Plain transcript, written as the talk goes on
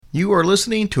You are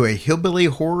listening to a Hillbilly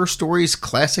Horror Stories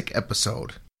classic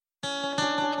episode.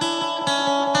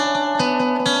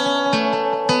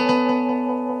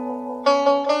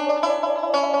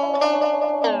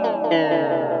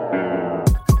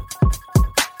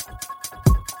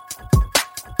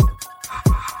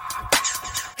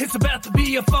 It's about to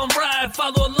be a fun ride.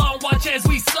 Follow along, watch as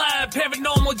we slide.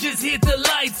 Paranormal just hit the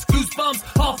lights.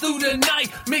 Goosebumps all through the night.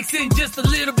 Mixing just a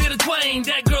little bit of twang.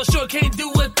 That girl sure can't do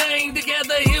a thing.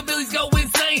 Together, hillbillies go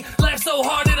insane. Laugh so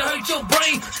hard it'll hurt your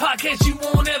brain. Podcast you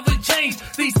won't ever change.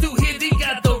 These two here, they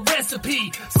got the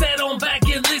recipe. Sit on back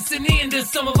and listen in to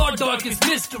some of our darkest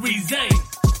mysteries, eh?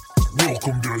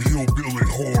 Welcome to Hillbilly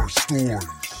Horror Stories.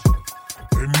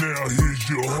 And now here's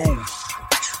your hosts,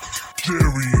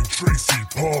 Jerry and Tracy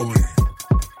Polly,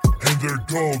 and their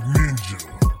dog Ninja.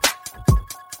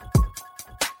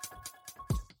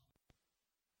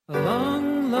 A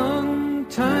long, long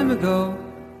time ago,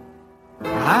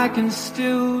 I can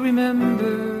still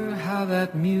remember how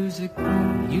that music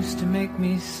used to make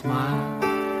me smile.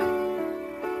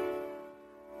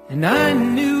 And I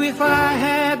knew if I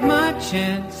had my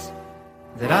chance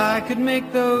that I could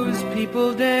make those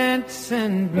people dance,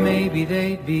 and maybe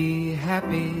they'd be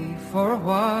happy for a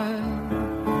while.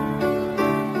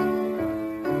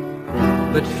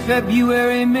 But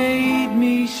February made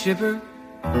me shiver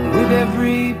with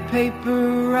every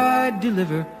paper I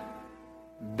deliver.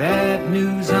 Bad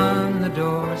news on the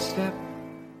doorstep,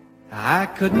 I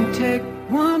couldn't take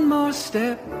one more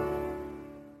step.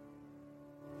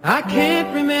 I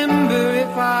can't remember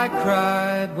if I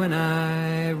cried when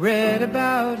I read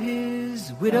about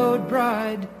his widowed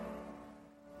bride,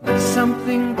 but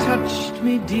something touched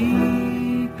me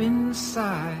deep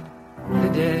inside the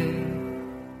day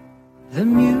the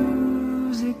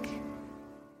music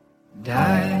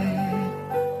died.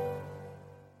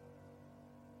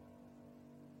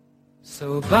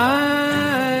 So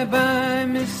bye-bye,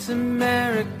 Miss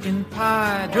American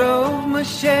Pie. Drove my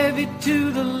Chevy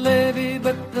to the levee,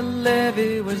 but the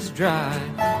levee was dry.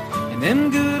 And them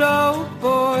good old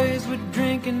boys were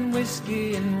drinking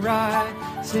whiskey and rye,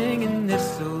 singing,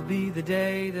 this'll be the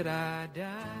day that I die.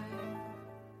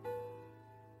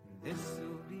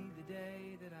 This'll be the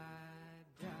day that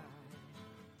I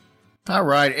die. All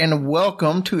right, and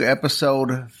welcome to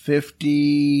episode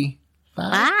 55.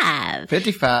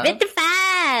 55.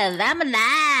 I'm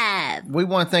alive. We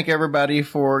want to thank everybody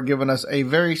for giving us a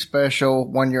very special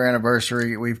one-year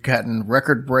anniversary. We've gotten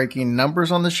record-breaking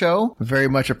numbers on the show. Very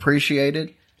much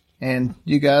appreciated. And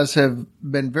you guys have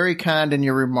been very kind in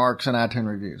your remarks and iTunes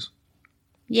reviews.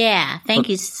 Yeah, thank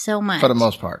you so much. For the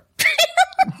most part.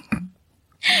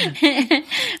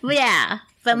 Yeah,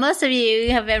 but most of you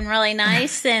have been really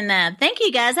nice. And thank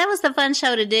you guys. That was the fun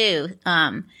show to do.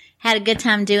 Had a good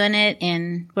time doing it,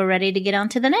 and we're ready to get on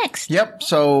to the next. Yep.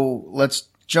 So let's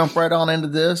jump right on into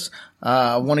this.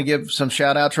 I want to give some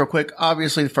shout outs real quick.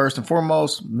 Obviously, first and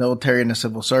foremost, military and the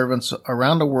civil servants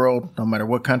around the world, no matter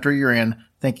what country you're in.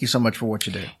 Thank you so much for what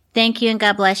you do. Thank you, and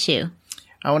God bless you.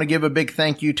 I want to give a big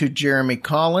thank you to Jeremy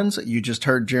Collins. You just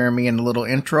heard Jeremy in a little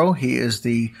intro. He is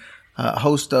the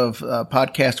host of a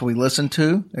podcast we listen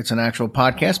to. It's an actual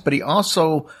podcast, but he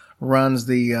also runs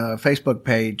the Facebook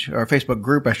page, or Facebook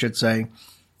group, I should say,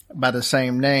 by the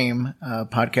same name,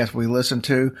 podcast we listen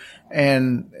to.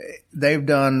 And they've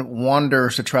done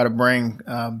wonders to try to bring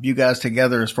you guys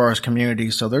together as far as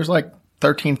communities. So there's like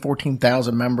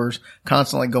 14,000 members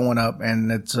constantly going up,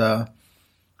 and it's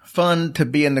fun to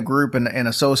be in the group and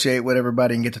associate with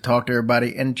everybody and get to talk to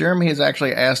everybody. And Jeremy has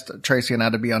actually asked Tracy and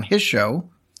I to be on his show.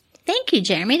 Thank you,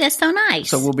 Jeremy. That's so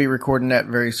nice. So we'll be recording that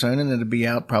very soon, and it'll be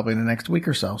out probably in the next week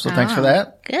or so. So thanks for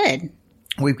that. Good.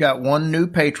 We've got one new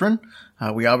patron.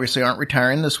 We obviously aren't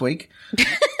retiring this week.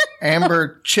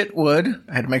 Amber Chitwood.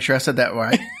 I had to make sure I said that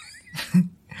right.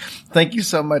 Thank you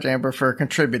so much, Amber, for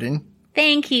contributing.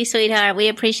 Thank you, sweetheart. We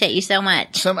appreciate you so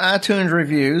much. Some iTunes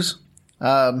reviews.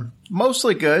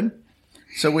 Mostly good.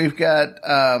 So we've got...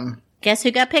 Guess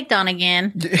who got picked on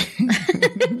again?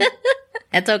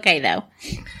 That's okay, though.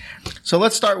 So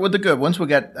let's start with the good ones. We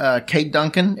got Kate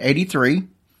Duncan, 83.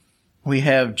 We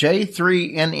have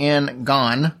J3NN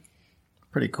Gone.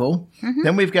 Pretty cool. Mm-hmm.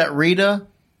 Then we've got Rita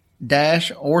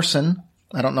Orson.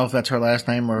 I don't know if that's her last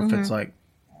name or if it's like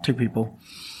two people.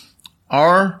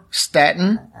 R.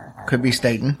 Staten. Could be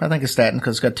Staten. I think it's Staten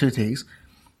because it's got two T's.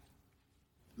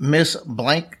 Miss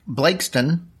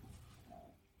Blakeston.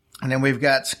 And then we've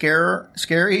got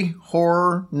Scary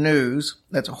Horror News.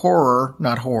 That's horror,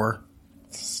 not horror.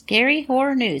 Scary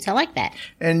Horror News. I like that.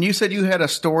 And you said you had a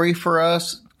story for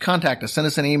us contact us. Send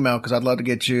us an email because I'd love to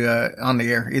get you on the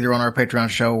air, either on our Patreon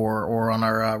show or on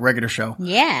our regular show.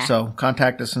 Yeah. So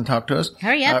contact us and talk to us.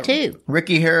 Hurry up, too.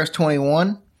 Ricky Harris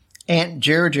 21, Aunt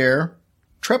Jer,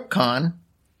 Tripcon,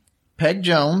 Peg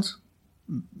Jones,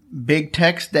 Big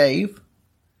Tex Dave.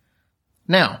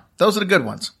 Now, those are the good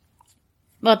ones.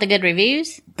 What, the good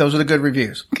reviews? Those are the good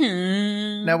reviews.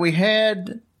 Now, we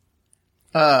had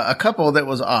a couple that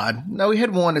was odd. Now, we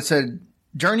had one that said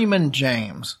Journeyman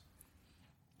James.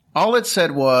 All it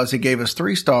said was he gave us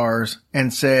 3 stars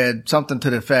and said something to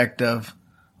the effect of,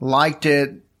 liked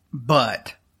it,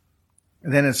 but.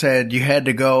 And then it said you had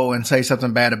to go and say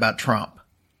something bad about Trump.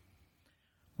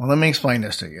 Well, let me explain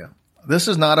this to you. This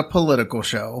is not a political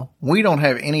show. We don't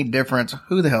have any difference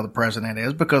who the hell the president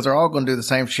is because they're all going to do the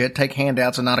same shit, take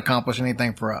handouts and not accomplish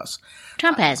anything for us.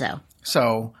 Trump has, though.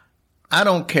 So I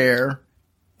don't care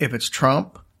if it's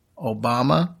Trump,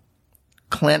 Obama,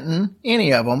 Clinton,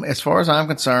 any of them. As far as I'm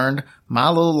concerned, my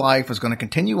little life is going to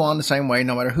continue on the same way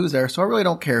no matter who's there. So I really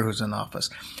don't care who's in office.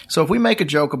 So if we make a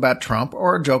joke about Trump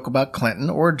or a joke about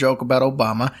Clinton or a joke about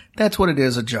Obama, that's what it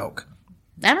is, a joke.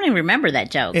 I don't even remember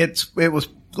that joke. It was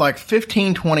like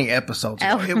 15, 20 episodes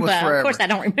ago. Oh, It was well, forever. of course I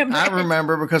don't remember. I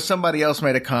remember because somebody else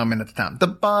made a comment at the time. The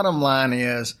bottom line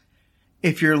is,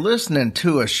 if you're listening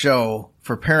to a show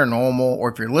for paranormal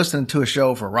or if you're listening to a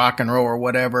show for rock and roll or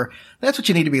whatever, that's what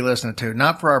you need to be listening to,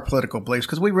 not for our political beliefs,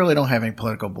 because we really don't have any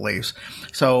political beliefs.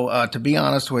 So, to be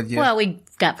honest with you, Well, we've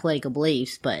got political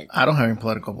beliefs, but I don't have any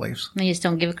political beliefs. you just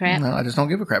don't give a crap? No, I just don't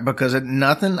give a crap because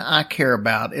nothing I care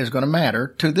about is going to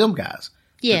matter to them guys.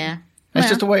 Yeah. That's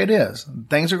just the way it is.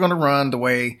 Things are going to run the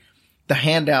way the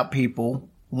handout people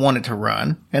want it to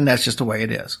run, and that's just the way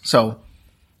it is. So,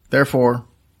 therefore,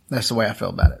 that's the way I feel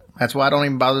about it. That's why I don't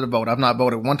even bother to vote. I've not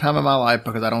voted one time in my life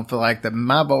because I don't feel like that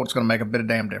my vote's going to make a bit of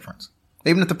damn difference.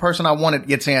 Even if the person I wanted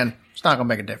gets in, it's not going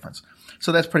to make a difference.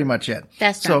 So that's pretty much it.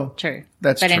 That's not true.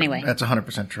 That's but true. Anyway. That's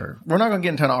 100% true. We're not going to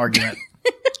get into an argument.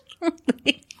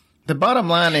 The bottom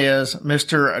line is,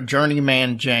 Mr.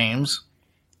 Journeyman James.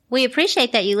 We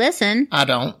appreciate that you listen. I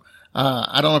don't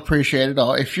appreciate it at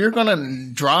all. If you're going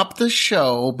to drop the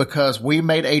show because we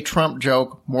made a Trump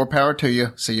joke, more power to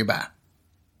you. See you, bye.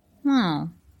 Oh.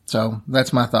 So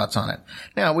that's my thoughts on it.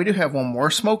 Now, we do have one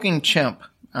more. Smoking Chimp.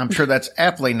 I'm sure that's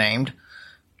aptly named.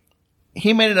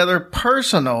 He made another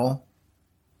personal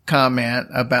comment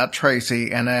about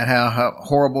Tracy and how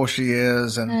horrible she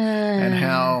is and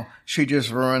how she just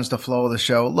ruins the flow of the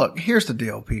show. Look, here's the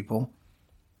deal, people.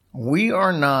 We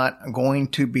are not going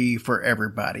to be for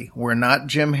everybody. We're not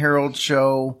Jim Harold's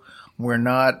show. We're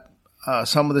not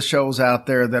some of the shows out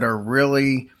there that are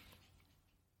really,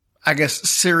 I guess,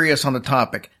 serious on the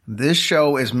topic. This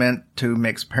show is meant to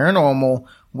mix paranormal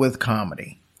with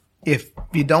comedy. If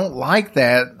you don't like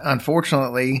that,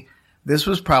 unfortunately, this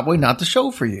was probably not the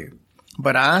show for you.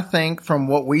 But I think from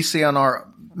what we see on our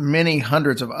many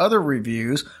hundreds of other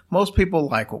reviews, most people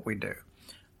like what we do.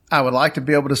 I would like to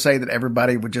be able to say that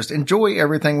everybody would just enjoy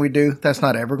everything we do. That's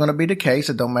not ever going to be the case.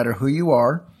 It don't matter who you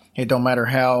are. It don't matter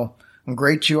how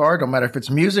great you are. It don't matter if it's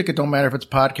music. It don't matter if it's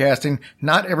podcasting.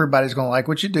 Not everybody's going to like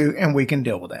what you do, and we can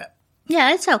deal with that.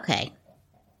 Yeah, it's okay.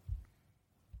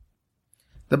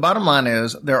 The bottom line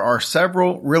is there are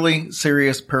several really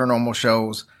serious paranormal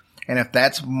shows, and if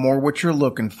that's more what you're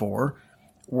looking for,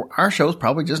 our show's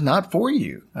probably just not for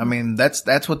you. I mean,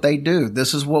 that's what they do.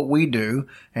 This is what we do,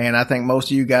 and I think most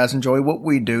of you guys enjoy what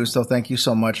we do, so thank you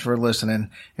so much for listening,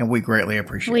 and we greatly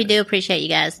appreciate it. We do appreciate you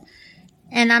guys.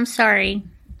 And I'm sorry,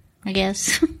 I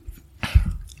guess.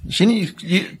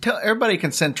 Everybody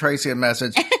can send Tracy a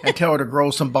message and tell her to grow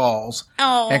some balls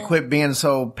and quit being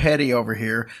so petty over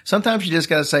here. Sometimes you just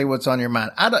got to say what's on your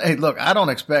mind. Hey, look, I don't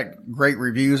expect great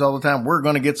reviews all the time. We're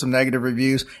going to get some negative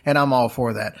reviews, and I'm all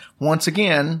for that. Once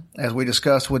again, as we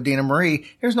discussed with Dina Marie,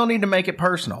 there's no need to make it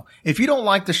personal. If you don't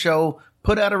like the show,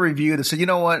 put out a review that said, you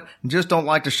know what, just don't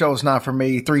like the show. It's not for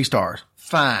me. 3 stars.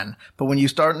 Fine. But when you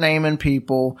start naming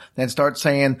people and start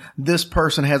saying this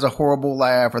person has a horrible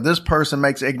laugh or this person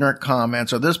makes ignorant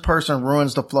comments or this person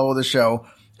ruins the flow of the show,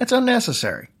 it's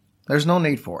unnecessary. There's no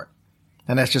need for it.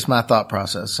 And that's just my thought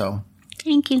process. So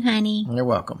thank you, honey. You're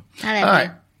welcome. I love All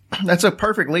right. you. That's a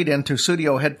perfect lead into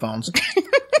studio headphones.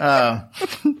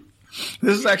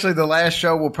 This is actually the last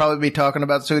show we'll probably be talking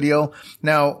about studio.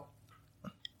 Now,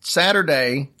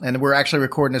 Saturday, and we're actually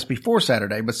recording this before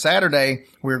Saturday, but Saturday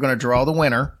we're going to draw the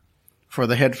winner for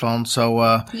the headphones. So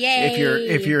Yay.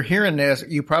 if you're hearing this,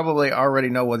 you probably already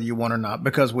know whether you won or not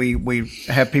because we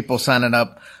have people signing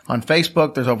up on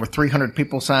Facebook. There's over 300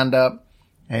 people signed up,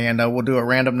 and we'll do a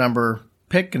random number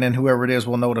pick, and then whoever it is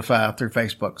will notify through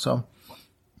Facebook. So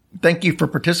thank you for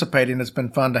participating. It's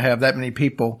been fun to have that many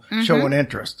people showing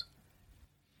interest.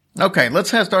 Okay, let's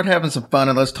start having some fun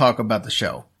and let's talk about the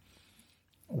show.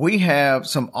 We have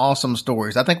some awesome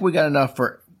stories. I think we got enough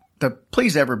to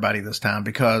please everybody this time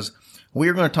because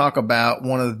we're going to talk about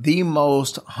one of the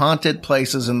most haunted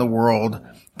places in the world,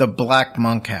 the Black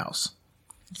Monk House.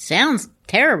 Sounds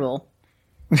terrible.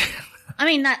 I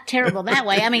mean, not terrible that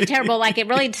way. I mean, terrible like it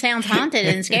really sounds haunted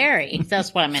and scary.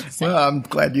 That's what I meant to say. Well, I'm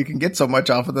glad you can get so much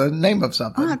off of the name of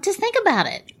something. Oh, just think about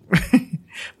it.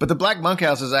 But the Black Monk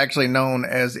House is actually known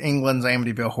as England's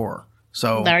Amityville Horror.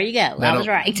 So there you go. I was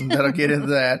right. That'll get into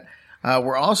that.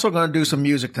 We're also going to do some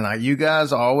music tonight. You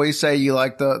guys always say you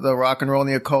like the rock and roll and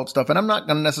the occult stuff. And I'm not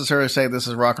going to necessarily say this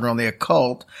is rock and roll and the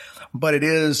occult, but it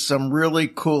is some really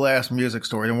cool ass music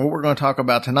stories. And what we're going to talk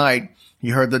about tonight,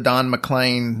 you heard the Don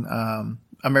McLean,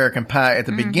 American Pie at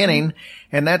the beginning.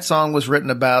 And that song was written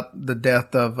about the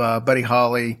death of, Buddy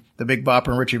Holly, the Big Bopper,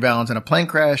 and Richie Valens in a plane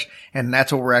crash. And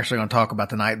that's what we're actually going to talk about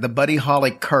tonight. The Buddy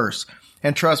Holly curse.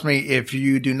 And trust me, if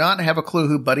you do not have a clue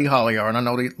who Buddy Holly are, and I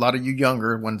know a lot of you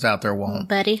younger ones out there won't.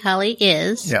 Buddy Holly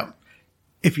is. Yeah.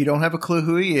 If you don't have a clue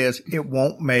who he is, it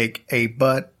won't make a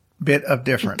bit of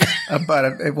difference.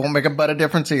 It won't make a bit of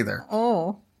difference either.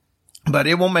 Oh. But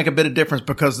it won't make a bit of difference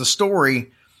because the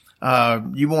story,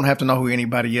 you won't have to know who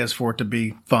anybody is for it to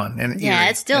be fun. And yeah,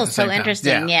 it's still so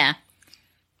interesting. Yeah.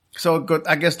 So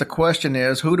I guess the question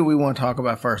is, who do we want to talk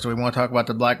about first? Do we want to talk about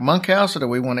the Black Monk House or do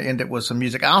we want to end it with some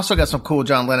music? I also got some cool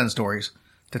John Lennon stories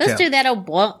to tell. Let's do that old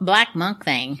Black Monk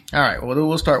thing. All right. Well,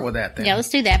 we'll start with that then. Yeah, let's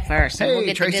do that first. Hey, we'll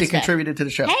get Tracy contributed to the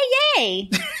show. Hey,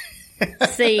 yay.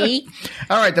 See?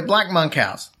 All right. The Black Monk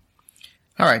House.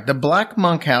 All right. The Black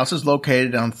Monk House is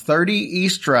located on 30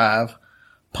 East Drive,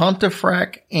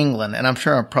 Pontefract, England. And I'm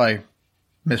sure I'm probably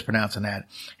mispronouncing that.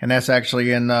 And that's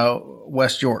actually in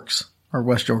West Yorks. Or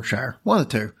West Yorkshire. One of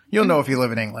the two. You'll know if you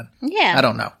live in England. Yeah. I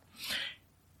don't know.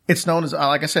 It's known as,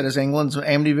 like I said, as England's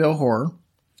Amityville Horror.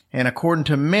 And according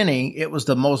to many, it was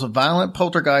the most violent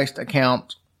poltergeist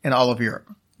account in all of Europe.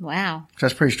 Wow. So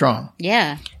that's pretty strong.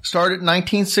 Yeah. Started in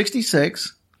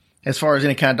 1966, as far as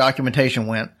any kind of documentation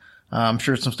went. I'm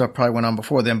sure some stuff probably went on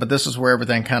before then, but this is where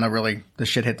everything kind of really, the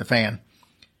shit hit the fan.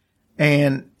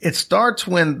 And it starts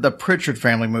when the Pritchard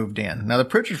family moved in. Now, the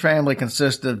Pritchard family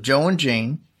consisted of Joe and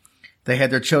Jean. They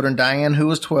had their children, Diane, who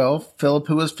was 12, Philip,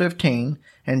 who was 15,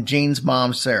 and Jean's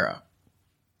mom, Sarah.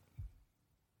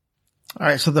 All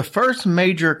right, so the first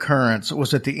major occurrence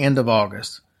was at the end of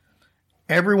August.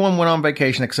 Everyone went on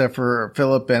vacation except for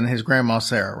Philip and his grandma,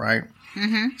 Sarah, right?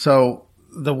 Mm-hmm. So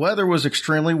the weather was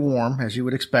extremely warm, as you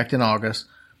would expect in August,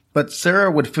 but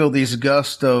Sarah would feel these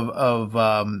gusts of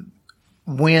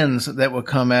winds that would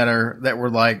come at her that were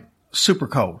like super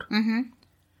cold. Mm-hmm.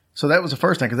 So that was the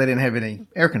first thing because they didn't have any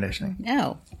air conditioning.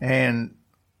 No. And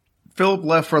Philip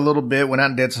left for a little bit, went out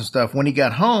and did some stuff. When he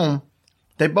got home,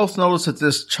 they both noticed that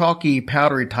this chalky,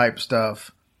 powdery type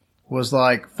stuff was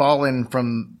like falling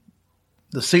from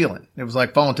the ceiling. It was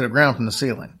like falling to the ground from the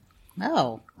ceiling.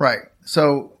 Oh. Right.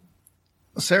 So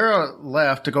Sarah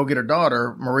left to go get her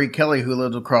daughter, Marie Kelly, who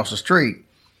lived across the street,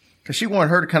 because she wanted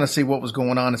her to kind of see what was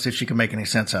going on and see if she could make any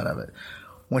sense out of it.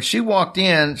 When she walked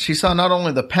in, she saw not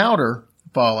only the powder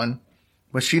fallen,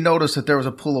 but she noticed that there was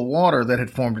a pool of water that had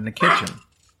formed in the kitchen.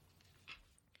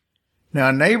 Now,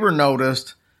 a neighbor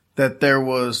noticed that there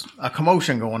was a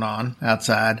commotion going on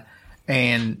outside,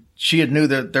 and she had knew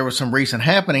that there was some recent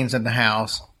happenings in the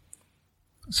house.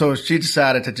 So she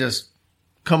decided to just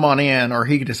come on in, or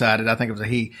he decided, I think it was a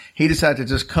he decided to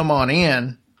just come on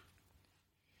in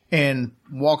and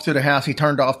walk through the house. He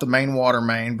turned off the main water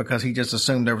main because he just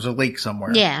assumed there was a leak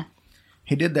somewhere. Yeah.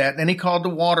 He did that. Then he called the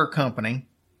water company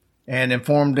and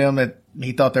informed them that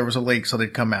he thought there was a leak, so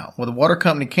they'd come out. Well, the water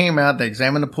company came out. They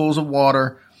examined the pools of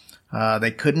water.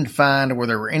 They couldn't find where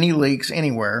there were any leaks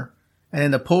anywhere. And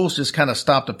then the pools just kind of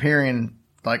stopped appearing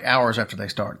like hours after they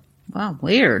started. Wow,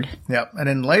 weird. Yep. And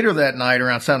then later that night,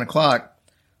 around 7 o'clock,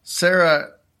 Sarah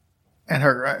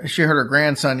and she heard her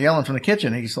grandson yelling from the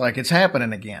kitchen. He's like, "It's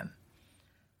happening again."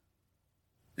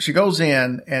 She goes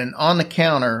in, and on the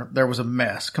counter, there was a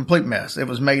mess, complete mess. It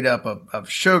was made up of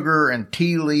sugar and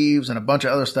tea leaves and a bunch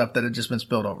of other stuff that had just been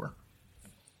spilled over.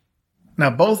 Now,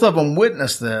 both of them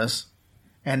witnessed this,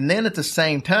 and then at the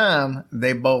same time,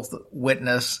 they both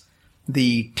witnessed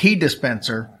the tea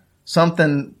dispenser.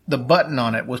 The button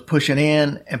on it was pushing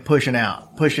in and pushing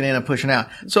out, pushing in and pushing out.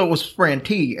 So it was spraying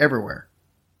tea everywhere.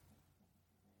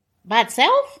 By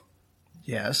itself?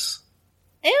 Yes.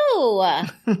 Ew.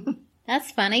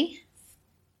 That's funny.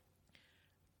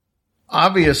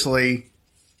 Obviously,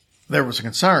 there was a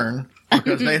concern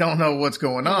because they don't know what's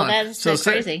going on. That's so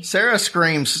crazy. Sarah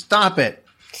screams, "Stop it.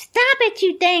 Stop it,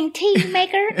 you dang tea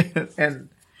maker. And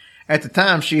at the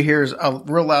time, she hears a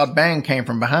real loud bang came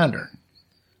from behind her.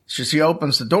 So she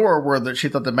opens the door where she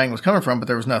thought the bang was coming from, but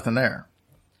there was nothing there.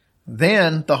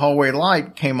 Then the hallway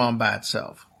light came on by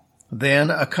itself. Then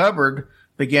a cupboard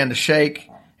began to shake,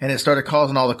 and it started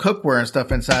causing all the cookware and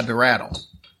stuff inside to rattle.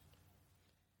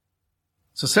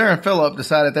 So Sarah and Philip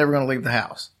decided they were going to leave the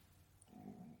house.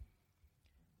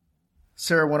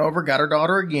 Sarah went over, got her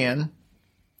daughter again,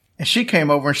 and she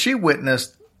came over and she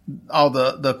witnessed all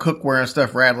the cookware and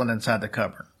stuff rattling inside the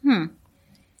cupboard.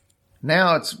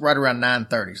 Now it's right around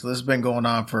 9:30, so this has been going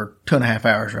on for 2.5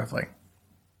 hours roughly.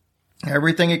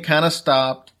 Everything had kind of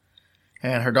stopped,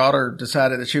 and her daughter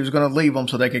decided that she was going to leave them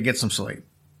so they could get some sleep.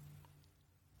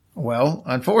 Well,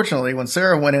 unfortunately, when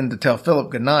Sarah went in to tell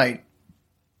Philip goodnight,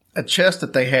 a chest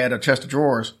that they had, a chest of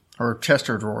drawers, or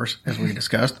Chester drawers, as we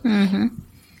discussed,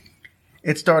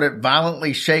 it started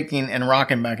violently shaking and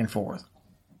rocking back and forth.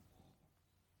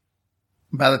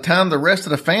 By the time the rest of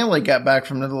the family got back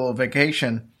from their little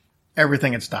vacation,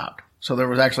 everything had stopped. So there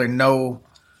was actually no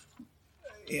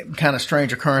kind of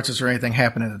strange occurrences or anything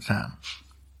happening at the time.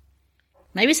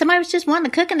 Maybe somebody was just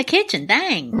wanting to cook in the kitchen.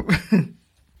 Dang.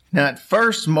 Now, at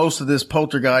first, most of this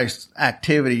poltergeist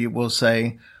activity, we'll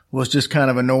say, was just kind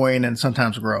of annoying and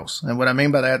sometimes gross. And what I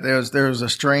mean by that, there was a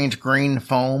strange green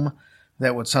foam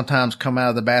that would sometimes come out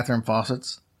of the bathroom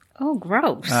faucets. Oh,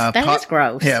 gross. That is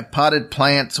gross. Yeah, potted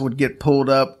plants would get pulled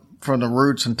up from the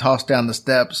roots and tossed down the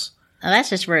steps. Oh, that's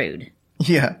just rude.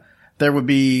 Yeah. There would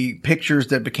be pictures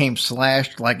that became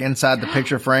slashed, like inside the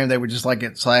picture frame, they would just like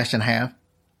get slashed in half.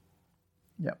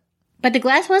 Yep. But the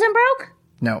glass wasn't broke?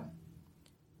 No.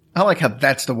 I like how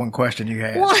that's the one question you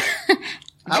had. What?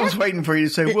 I was waiting for you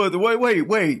to say, well,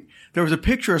 wait. There was a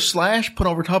picture of Slash put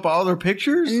over top of all their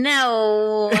pictures?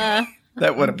 No.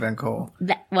 That would have been cool.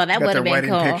 That would have Got been their wedding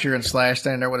cool. picture and Slash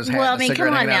standing there with his hat Well, I and mean, a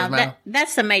cigarette come on hanging out now. of his mouth.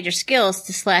 That's some major skills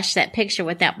to slash that picture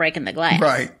without breaking the glass.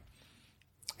 Right.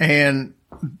 And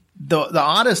the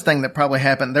oddest thing that probably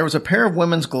happened, there was a pair of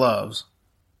women's gloves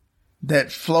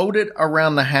that floated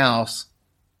around the house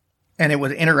and it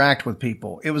would interact with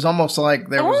people. It was almost like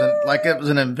there was it was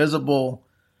an invisible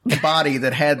body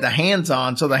that had the hands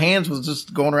on. So the hands was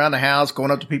just going around the house,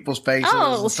 going up to people's faces.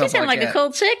 Oh, and she stuff sounded like that. a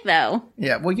cool chick, though.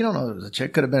 Yeah. Well, you don't know it was a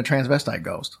chick. Could have been a transvestite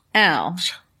ghost. Oh.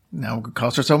 Now it could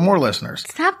cost herself more listeners.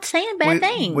 Stop saying bad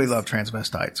things. We love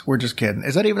transvestites. We're just kidding.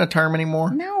 Is that even a term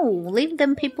anymore? No, leave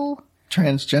them people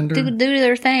Transgender? do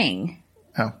their thing.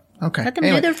 Oh, okay. Let them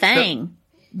do their thing.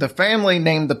 The family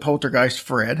named the poltergeist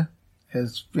Fred,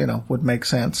 as would make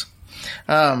sense.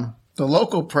 The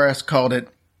local press called it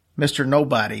Mr.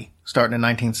 Nobody, starting in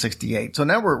 1968. So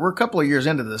now we're a couple of years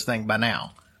into this thing by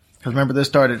now. Because remember, this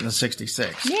started in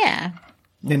 66. Yeah.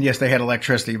 And yes, they had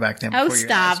electricity back then. Oh, before you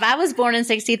stop. asked. I was born in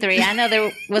 63. I know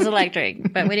there was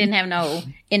electric, but we didn't have no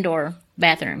indoor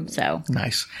bathroom, so.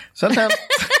 Nice. Sometimes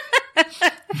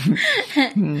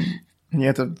you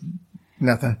have to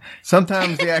nothing.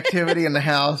 Sometimes the activity in the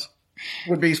house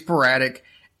would be sporadic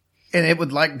and it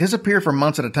would like disappear for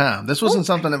months at a time. This wasn't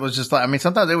something that was just like,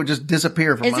 sometimes it would just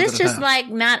disappear for Is months this at a just time. like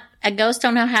not a ghost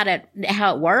don't know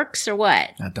how it works or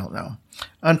what? I don't know.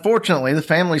 Unfortunately, the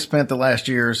family spent the last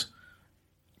years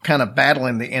kind of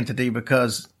battling the entity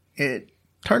because it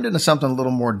turned into something a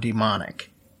little more demonic,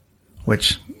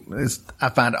 which is, I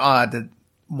find odd that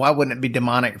why wouldn't it be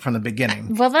demonic from the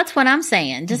beginning? Well, that's what I'm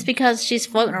saying. Just because she's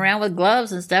floating around with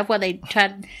gloves and stuff,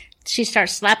 she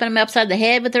starts slapping them upside the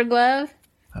head with her glove.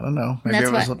 I don't know. Maybe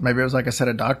That's maybe it was like a set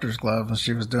of doctor's gloves and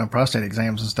she was doing prostate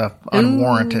exams and stuff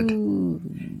unwarranted. Ooh.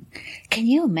 Can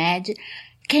you imagine?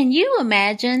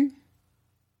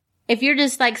 If you're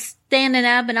just like standing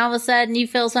up and all of a sudden you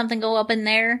feel something go up in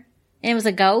there and it was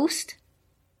a ghost?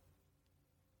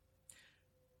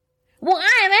 Well,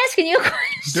 I am asking you a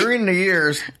question. During the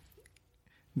years,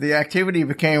 the activity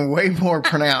became way more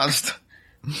pronounced.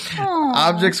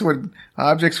 Objects would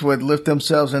lift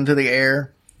themselves into the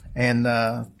air, and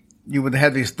you would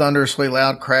have these thunderously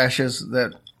loud crashes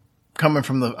that coming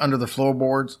from under the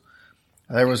floorboards.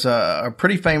 There was a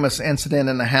pretty famous incident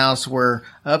in the house where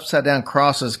upside down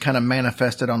crosses kind of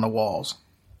manifested on the walls.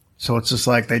 So it's just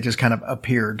like they just kind of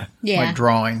appeared, like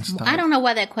drawings. I don't know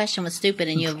why that question was stupid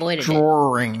and you avoided it.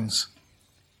 Drawings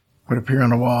would appear on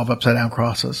the wall of upside down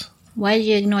crosses. Why did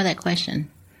you ignore that question?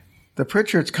 The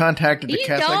Pritchards contacted the You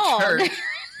Catholic dog. Church.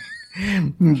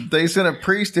 They sent a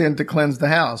priest in to cleanse the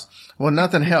house. Well,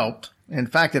 nothing helped. In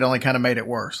fact, it only kind of made it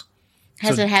worse.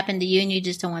 Has it happened to you and you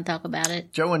just don't want to talk about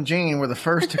it? Joe and Jean were the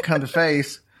first to come to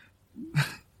face.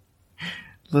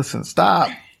 Listen,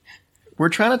 stop. We're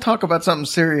trying to talk about something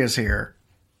serious here.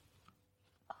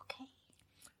 Okay.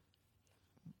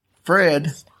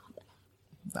 Fred,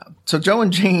 So Joe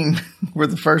and Jean were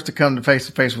the first to come to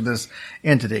face with this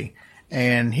entity.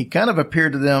 And he kind of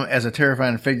appeared to them as a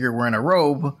terrifying figure wearing a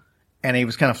robe, and he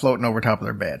was kind of floating over top of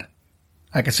their bed.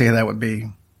 I can see how that would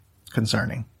be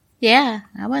concerning. Yeah,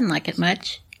 I wouldn't like it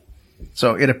much.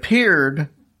 So it appeared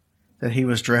that he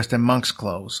was dressed in monk's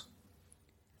clothes.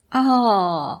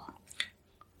 Oh.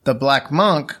 The black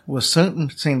monk was soon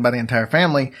seen by the entire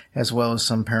family, as well as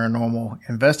some paranormal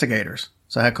investigators.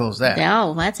 So how cool is that?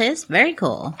 Oh, it's very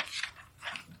cool.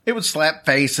 It would slap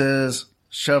faces,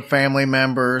 shove family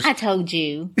members. I told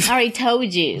you. I already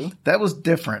told you. That was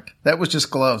different. That was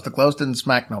just gloves. The gloves didn't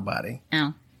smack nobody.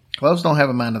 Oh. Gloves don't have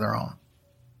a mind of their own.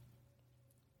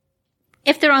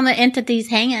 If they're on the entity's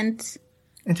hands.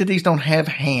 Entities don't have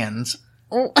hands.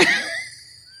 Oh.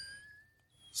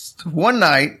 One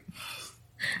night,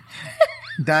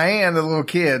 Diane, the little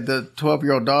kid, the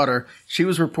 12-year-old daughter, she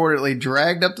was reportedly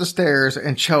dragged up the stairs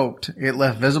and choked. It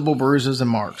left visible bruises and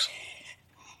marks.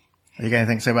 You got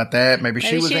anything to say about that? Maybe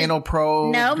she was anal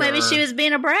probed? No, maybe she was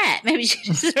being a brat. Maybe she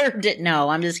deserved it. No,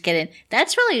 I'm just kidding.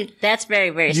 That's very,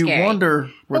 very scary. You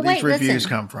wonder where these reviews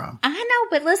come from. I know,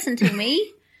 but listen to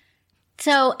me.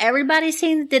 So did everybody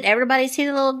see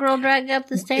the little girl drag up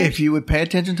the stairs? If you would pay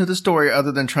attention to the story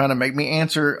other than trying to make me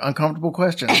answer uncomfortable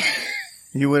questions,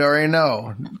 you would already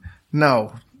know.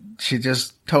 No, she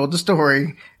just told the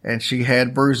story and she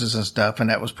had bruises and stuff, and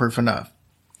that was proof enough.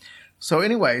 So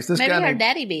anyways, maybe her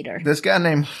daddy beat her. This guy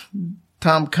named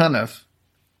Tom Cuniff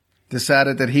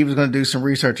decided that he was going to do some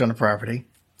research on the property,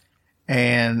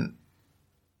 and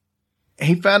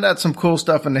he found out some cool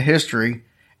stuff in the history,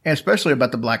 and especially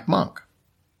about the Black Monk.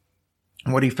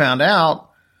 What he found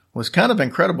out was kind of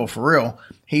incredible for real.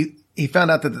 He found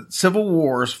out that the civil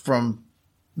wars from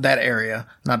that area,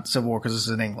 not the Civil War because this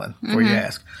is in England, before you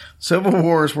ask, civil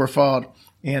wars were fought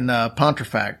in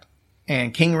Pontefract,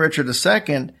 and King Richard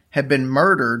II had been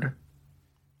murdered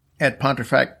at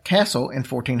Pontefract Castle in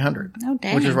 1400,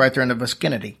 which is right there in the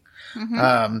vicinity.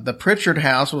 The Pritchard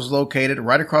House was located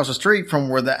right across the street from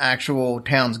where the actual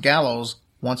town's gallows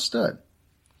once stood.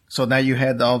 So now you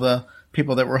had all the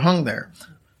people that were hung there.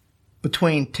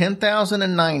 Between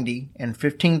 10,090 and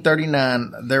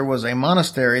 1539, there was a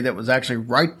monastery that was actually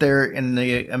right there in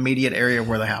the immediate area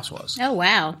where the house was. Oh,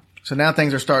 wow. So now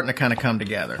things are starting to kind of come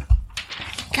together.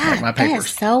 God, my that papers.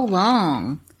 is so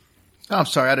long. Oh, I'm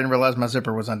sorry. I didn't realize my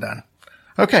zipper was undone.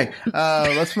 Okay.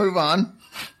 Let's move on.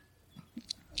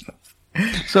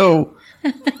 So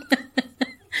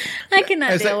I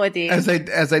cannot deal with you. As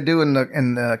they do in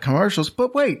the commercials.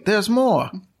 But wait, there's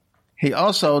more. He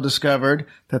also discovered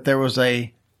that there was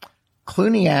a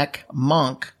Cluniac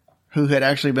monk who had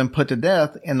actually been put to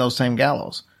death in those same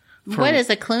gallows. What is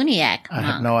a Cluniac monk? I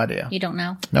have no idea. You don't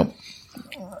know? Nope.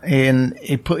 And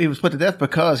he was put to death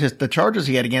because the charges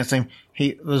he had against him,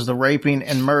 he was the raping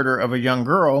and murder of a young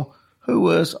girl who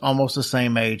was almost the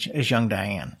same age as young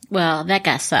Diane. Well, that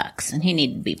guy sucks, and he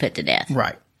needed to be put to death.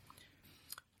 Right.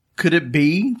 Could it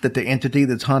be that the entity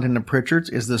that's haunting the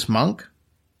Pritchards is this monk?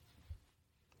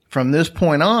 From this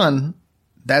point on,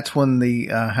 that's when the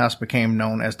house became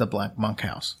known as the Black Monk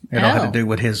House. It all had to do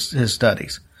with his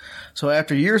studies. So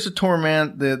after years of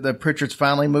torment, the Pritchards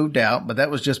finally moved out, but that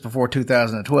was just before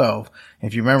 2012.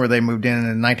 If you remember, they moved in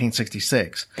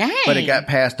 1966. Dang. But it got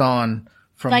passed on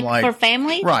from for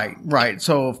family? Right.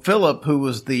 So Philip, who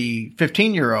was the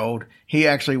 15-year-old, he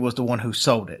actually was the one who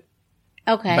sold it.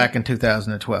 Okay. Back in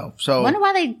 2012. So I wonder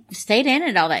why they stayed in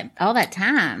it all that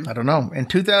time. I don't know. In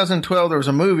 2012, there was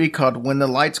a movie called When the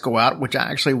Lights Go Out, which I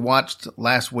actually watched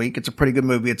last week. It's a pretty good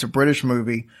movie. It's a British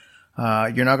movie.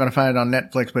 You're not going to find it on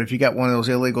Netflix, but if you got one of those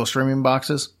illegal streaming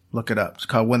boxes, look it up. It's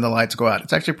called When the Lights Go Out.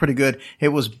 It's actually pretty good. It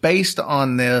was based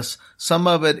on this. Some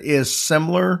of it is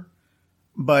similar,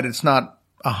 but it's not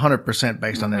 100%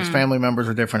 based on this. Family members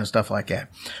are different and stuff like that.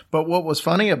 But what was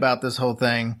funny about this whole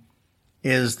thing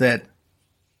is that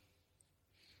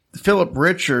Philip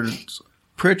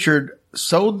Pritchard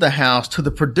sold the house to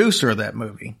the producer of that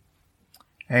movie.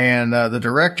 And the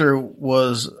director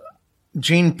was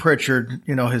Jean Pritchard,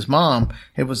 his mom.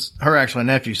 It was her actual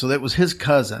nephew, so that was his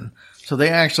cousin. So they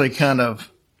actually kind of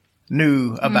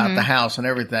knew about the house and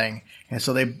everything. And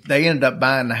so they ended up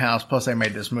buying the house, plus they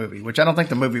made this movie, which I don't think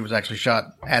the movie was actually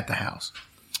shot at the house.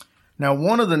 Now,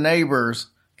 one of the neighbors,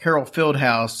 Carol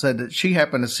Fieldhouse, said that she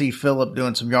happened to see Philip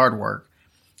doing some yard work.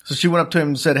 So she went up to him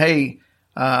and said, hey,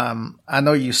 I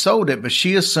know you sold it, but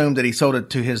she assumed that he sold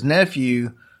it to his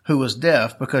nephew who was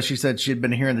deaf because she said she had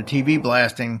been hearing the TV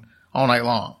blasting all night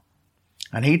long.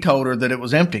 And he told her that it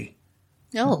was empty.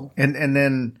 Oh. And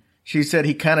then she said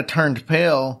he kind of turned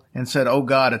pale and said, oh,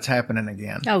 God, it's happening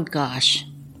again. Oh, gosh.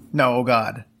 No, oh,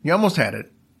 God. You almost had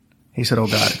it. He said, oh,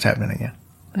 God, it's happening again.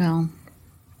 Well,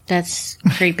 that's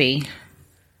creepy.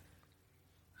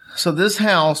 So this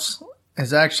house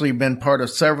has actually been part of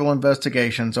several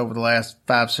investigations over the last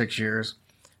 5-6 years.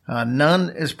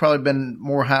 None has probably been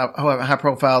more high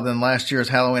profile than last year's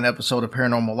Halloween episode of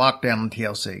Paranormal Lockdown on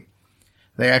TLC.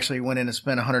 They actually went in and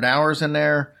spent 100 hours in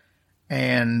there,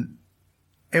 and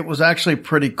it was actually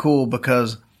pretty cool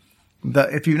because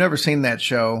if you've never seen that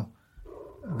show,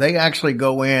 they actually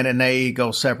go in and they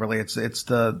go separately. It's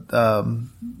the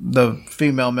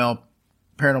female male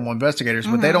paranormal investigators,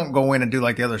 but they don't go in and do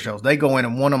like the other shows. They go in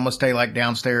and one of them will stay like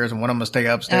downstairs and one of them will stay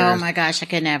upstairs. Oh my gosh, I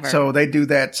could never. So they do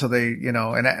that. So they,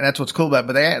 and that's what's cool about it.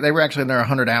 But they were actually in there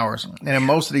 100 hours. And in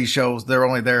most of these shows, they're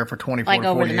only there for 24 to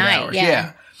 48 hours.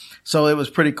 Yeah. So it was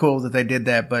pretty cool that they did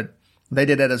that, but they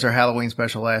did that as their Halloween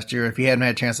special last year. If you haven't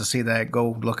had a chance to see that,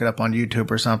 go look it up on YouTube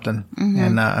or something,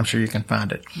 and I'm sure you can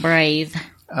find it. Brave.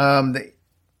 Probably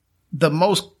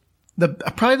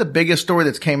the biggest story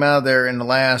that's came out of there in the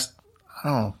last,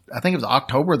 I think it was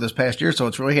October this past year, so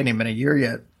it's really hadn't even been a year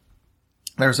yet.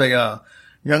 There's a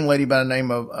young lady by the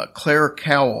name of Claire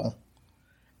Cowell,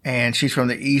 and she's from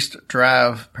the East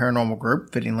Drive Paranormal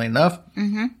Group, fittingly enough.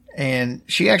 Mm-hmm. And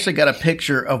she actually got a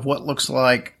picture of what looks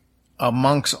like a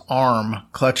monk's arm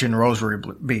clutching rosary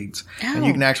beads. Oh. And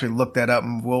you can actually look that up,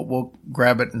 and we'll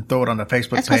grab it and throw it on the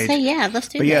Facebook page. Let's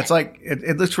do that. Yeah, it's like,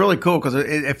 it looks really cool because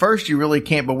at first you really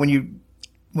can't, but when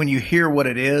you hear what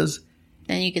it is,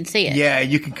 then you can see it. Yeah,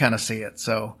 you can kind of see it.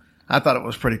 So I thought it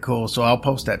was pretty cool. So I'll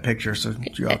post that picture so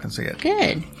you all can see it.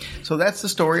 Good. So that's the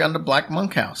story on the Black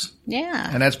Monk House. Yeah.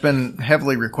 And that's been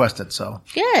heavily requested. So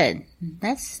good.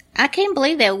 I can't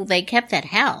believe that they kept that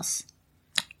house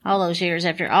all those years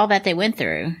after all that they went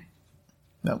through.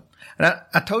 No. And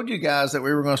I told you guys that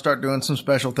we were going to start doing some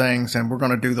special things, and we're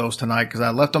going to do those tonight because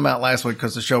I left them out last week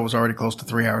because the show was already close to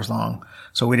 3 hours long.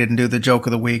 So we didn't do the joke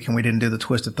of the week and we didn't do the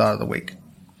twisted thought of the week.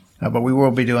 But we will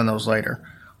be doing those later.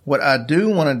 What I do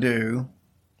want to do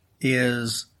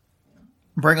is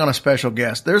bring on a special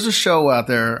guest. There's a show out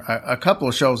there, a couple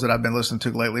of shows that I've been listening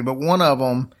to lately, but one of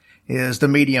them is The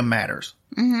Medium Matters.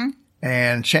 Mm-hmm.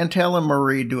 And Chantel and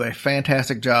Marie do a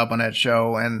fantastic job on that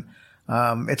show. And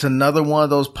it's another one of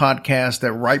those podcasts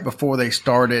that right before they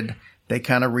started, they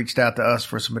kind of reached out to us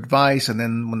for some advice. And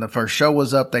then when the first show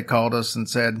was up, they called us and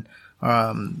said,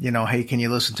 hey, can you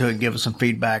listen to it and give us some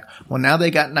feedback? Well, now they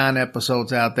got 9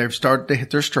 episodes out. They've started to hit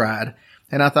their stride.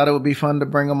 And I thought it would be fun to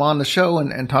bring them on the show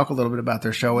and talk a little bit about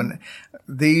their show. And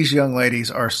these young ladies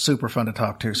are super fun to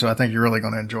talk to. So I think you're really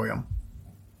going to enjoy them.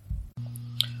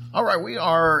 All right. We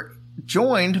are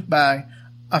joined by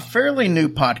a fairly new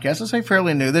podcast. I say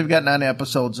fairly new. They've got 9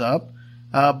 episodes up.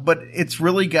 But it's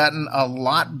really gotten a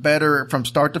lot better from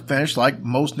start to finish, like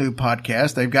most new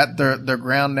podcasts. They've got their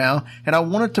ground now. And I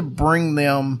wanted to bring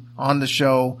them on the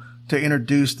show to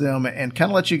introduce them and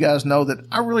kind of let you guys know that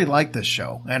I really like this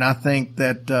show. And I think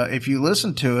that if you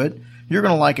listen to it, you're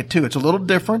going to like it too. It's a little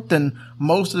different than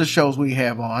most of the shows we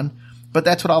have on, but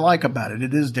that's what I like about it.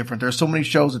 It is different. There's so many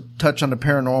shows that touch on the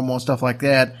paranormal and stuff like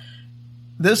that.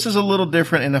 This is a little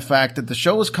different in the fact that the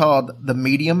show is called The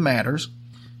Medium Matters.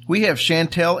 We have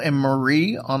Chantel and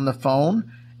Marie on the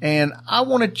phone, and I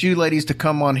wanted you ladies to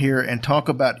come on here and talk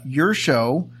about your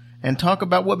show and talk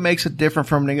about what makes it different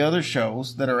from the other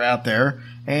shows that are out there.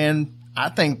 And I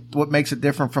think what makes it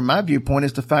different from my viewpoint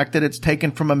is the fact that it's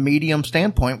taken from a medium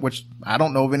standpoint, which I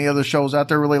don't know of any other shows out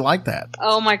there really like that.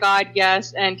 Oh my God,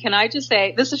 yes. And can I just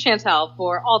say, this is Chantel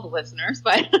for all the listeners,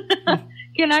 but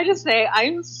can I just say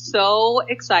I'm so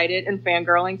excited and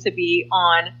fangirling to be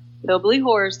on Hillbilly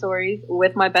Horror Stories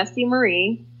with my bestie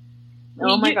Marie.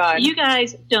 Oh my God. You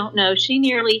guys don't know. She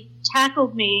nearly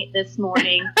tackled me this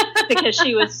morning because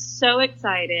she was so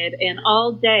excited. And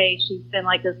all day she's been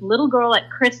like this little girl at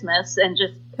Christmas and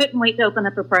just couldn't wait to open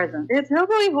up her present. It's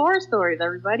Hillbilly Horror Stories,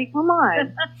 everybody. Come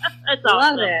on. That's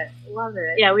awesome. Love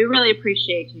it. Yeah, we really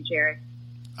appreciate you, Jerry.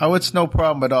 Oh, it's no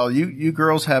problem at all. You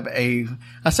girls have I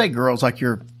say girls like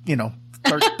you're,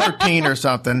 13 or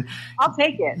something. I'll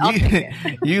take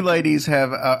it. You ladies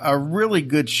have a really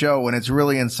good show, and it's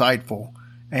really insightful.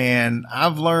 And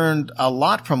I've learned a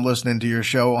lot from listening to your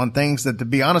show on things that, to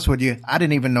be honest with you, I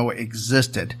didn't even know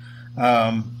existed.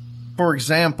 For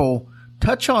example,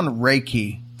 touch on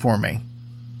Reiki for me.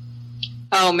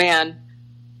 Oh, man.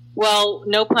 Well,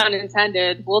 no pun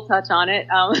intended. We'll touch on it.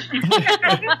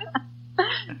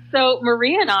 So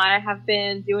Marie and I have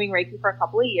been doing Reiki for a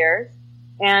couple of years.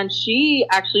 And she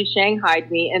actually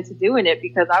shanghaied me into doing it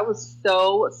because I was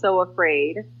so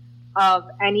afraid of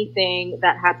anything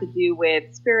that had to do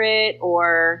with spirit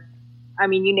or,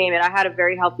 you name it. I had a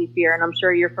very healthy fear, and I'm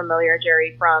sure you're familiar,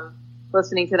 Jerry, from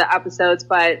listening to the episodes.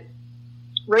 But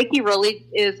Reiki really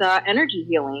is energy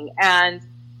healing, and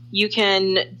you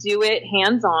can do it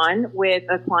hands-on with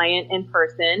a client in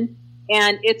person,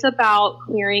 and it's about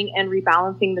clearing and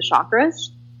rebalancing the chakras.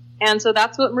 And so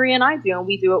that's what Maria and I do, and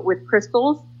we do it with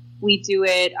crystals. We do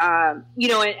it,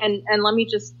 and let me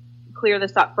just clear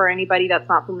this up for anybody that's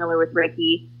not familiar with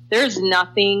Reiki. There's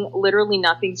literally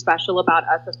nothing special about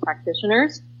us as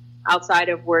practitioners outside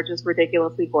of we're just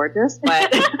ridiculously gorgeous.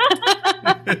 But,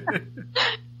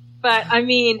 but I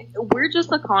mean, we're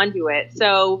just a conduit.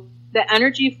 So the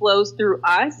energy flows through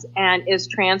us and is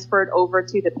transferred over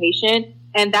to the patient,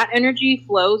 and that energy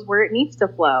flows where it needs to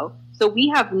flow. So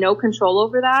we have no control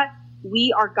over that.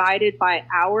 We are guided by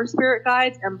our spirit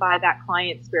guides and by that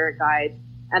client's spirit guides,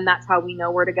 and that's how we know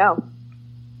where to go.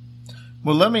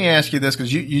 Well, let me ask you this,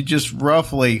 because you just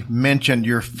roughly mentioned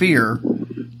your fear.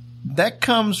 That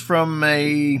comes from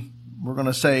we're going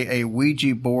to say a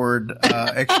Ouija board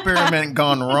experiment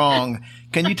gone wrong.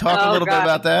 Can you talk a little bit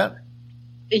about that?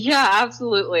 Yeah,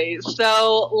 absolutely.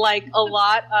 So, like a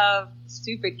lot of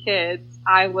stupid kids,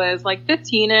 I was like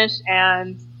 15-ish,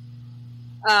 and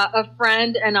a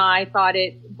friend and I thought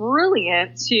it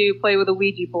brilliant to play with a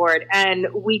Ouija board, and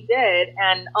we did,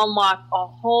 and unlocked a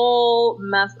whole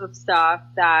mess of stuff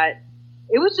that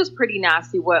it was just pretty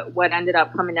nasty what ended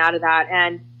up coming out of that.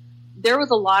 And there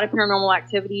was a lot of paranormal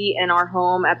activity in our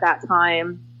home at that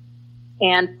time,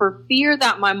 and for fear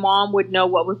that my mom would know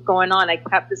what was going on, I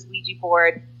kept this Ouija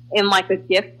board in like a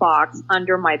gift box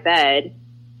under my bed,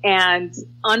 and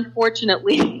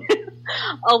unfortunately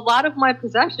a lot of my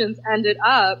possessions ended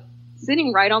up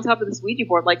sitting right on top of this Ouija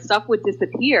board. Like, stuff would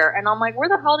disappear, and I'm like, where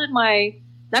the hell did my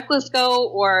necklace go,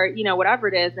 or, you know, whatever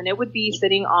it is, and it would be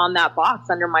sitting on that box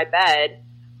under my bed.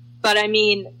 But I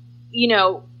mean, you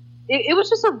know, it was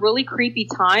just a really creepy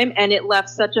time, and it left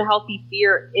such a healthy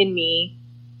fear in me.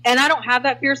 And I don't have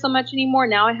that fear so much anymore.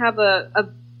 Now I have I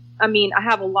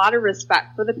have a lot of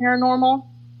respect for the paranormal.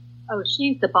 Oh,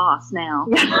 she's the boss now.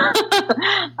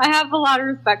 I have a lot of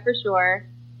respect for sure.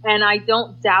 And I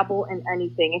don't dabble in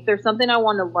anything. If there's something I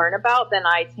want to learn about, then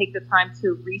I take the time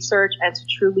to research and to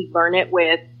truly learn it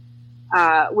with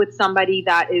somebody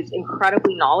that is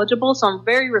incredibly knowledgeable. So I'm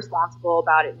very responsible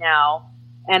about it now.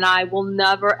 And I will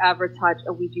never, ever touch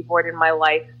a Ouija board in my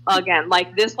life again,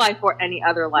 like this life or any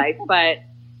other life. But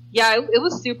yeah, it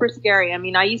was super scary. I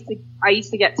mean, I used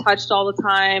to get touched all the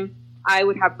time. I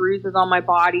would have bruises on my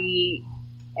body.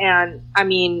 And I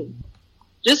mean,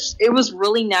 just, it was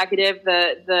really negative.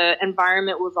 The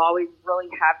environment was always really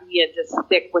heavy and just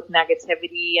thick with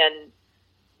negativity. And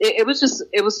it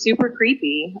was super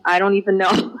creepy. I don't even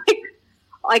know.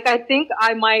 like I think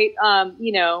I might,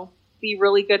 be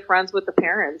really good friends with the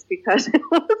parents, because it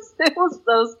was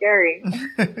so scary.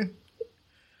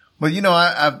 Well, you know,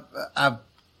 I've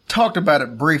talked about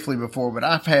it briefly before, but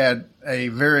I've had a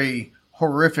very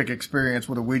horrific experience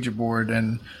with a Ouija board,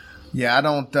 and yeah,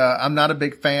 I'm not a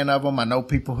big fan of them. I know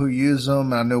people who use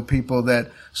them. I know people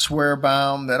that swear by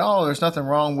them, that, oh, there's nothing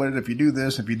wrong with it if you do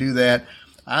this, if you do that.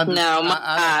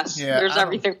 There's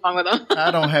everything wrong with them. I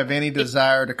don't have any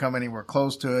desire to come anywhere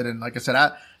close to it. And like I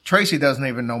said, Tracy doesn't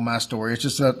even know my story. It's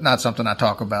just not something I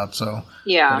talk about. So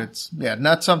yeah, but it's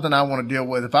not something I want to deal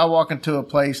with. If I walk into a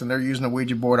place and they're using a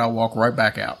Ouija board, I'll walk right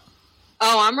back out.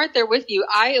 Oh, I'm right there with you.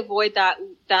 I avoid that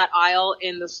aisle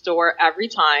in the store every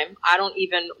time. I don't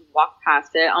even walk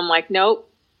past it. I'm like,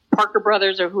 nope, Parker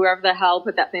Brothers or whoever the hell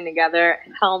put that thing together.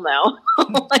 Hell no.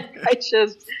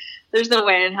 There's no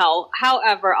way in hell.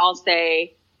 However, I'll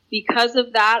say, because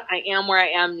of that, I am where I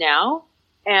am now.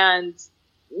 And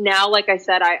now, like I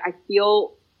said, I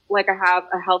feel like I have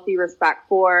a healthy respect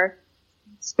for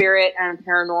spirit and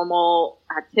paranormal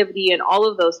activity and all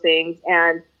of those things.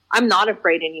 And I'm not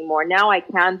afraid anymore. Now I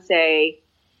can say,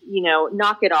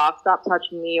 knock it off, stop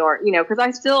touching me, or,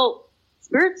 because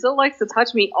spirit still likes to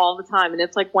touch me all the time. And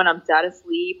it's like when I'm dead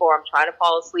asleep or I'm trying to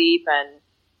fall asleep, and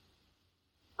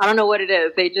I don't know what it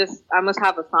is. I must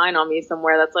have a sign on me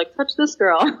somewhere that's like, touch this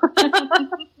girl.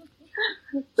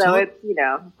 So it's,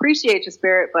 appreciate your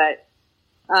spirit. But,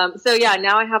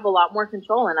 now I have a lot more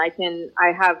control, and I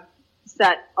have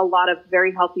set a lot of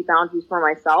very healthy boundaries for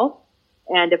myself.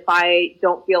 And if I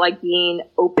don't feel like being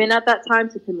open at that time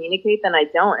to communicate, then I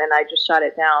don't, and I just shut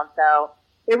it down. So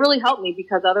it really helped me,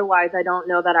 because otherwise I don't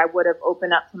know that I would have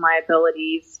opened up to my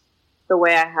abilities the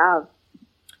way I have.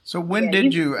 So when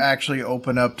did you actually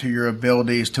open up to your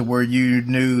abilities to where you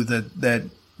knew that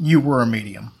you were a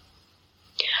medium?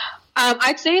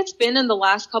 I'd say it's been in the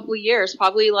last couple of years,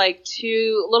 probably like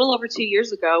a little over 2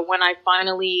 years ago, when I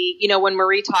finally, when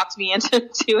Marie talked me into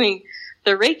doing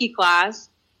the Reiki class,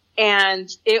 and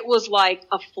it was like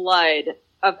a flood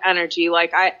of energy.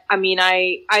 Like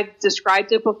I've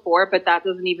described it before, but that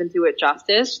doesn't even do it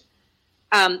justice.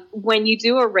 When you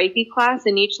do a Reiki class,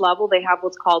 in each level, they have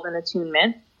what's called an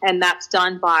attunement, and that's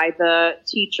done by the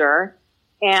teacher.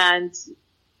 And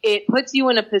it puts you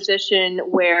in a position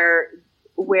where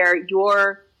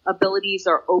your abilities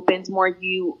are opened more.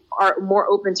 You are more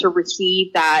open to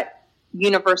receive that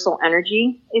universal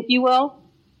energy, if you will.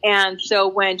 And so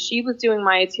when she was doing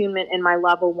my attunement in my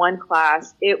level 1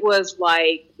 class, it was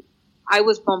like I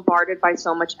was bombarded by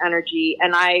so much energy.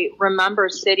 And I remember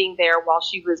sitting there while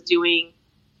she was doing,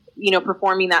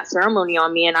 performing that ceremony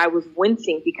on me, and I was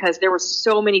wincing because there were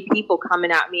so many people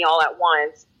coming at me all at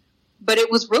once. But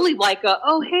it was really like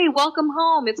oh, hey, welcome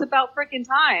home. It's about freaking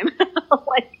time.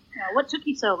 What took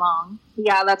you so long?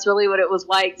 Yeah, that's really what it was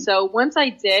like. So once I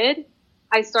did,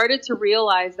 I started to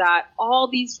realize that all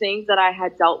these things that I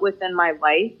had dealt with in my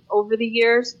life over the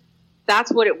years,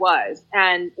 that's what it was.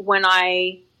 And when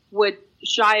I would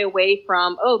shy away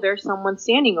from, oh, there's someone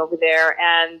standing over there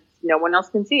and no one else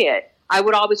can see it, I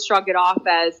would always shrug it off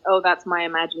as, oh, that's my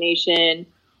imagination,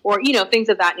 or, things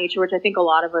of that nature, which I think a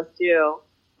lot of us do.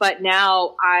 But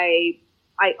now I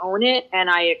own it and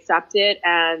I accept it.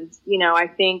 And, I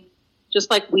think just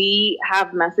like we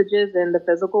have messages in the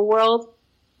physical world,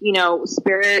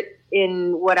 spirit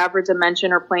in whatever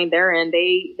dimension or plane they're in,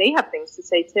 they have things to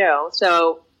say too.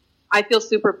 So I feel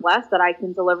super blessed that I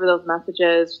can deliver those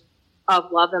messages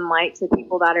of love and light to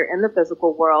people that are in the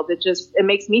physical world. It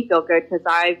makes me feel good because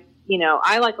I,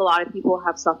 like a lot of people,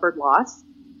 have suffered loss.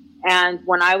 And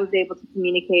when I was able to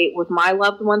communicate with my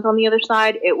loved ones on the other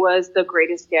side, it was the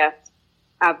greatest gift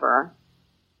ever.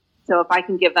 So if I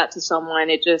can give that to someone,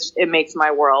 it makes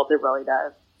my world. It really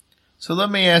does. So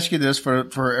let me ask you this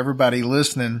for everybody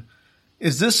listening.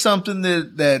 Is this something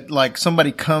that like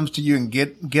somebody comes to you and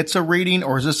gets a reading,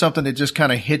 or is this something that just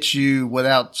kind of hits you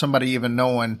without somebody even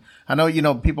knowing? I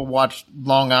know, people watch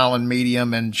Long Island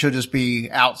Medium and she'll just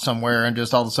be out somewhere and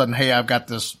just all of a sudden, hey, I've got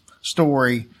this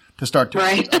story to start to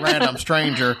a random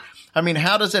stranger. I mean,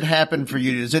 how does it happen for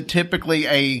you? Is it typically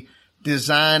a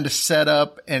designed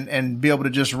setup and be able to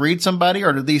just read somebody,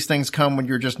 or do these things come when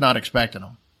you're just not expecting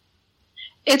them?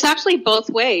 It's actually both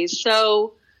ways.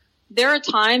 So there are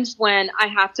times when I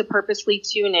have to purposely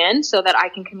tune in so that I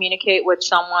can communicate with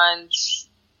someone's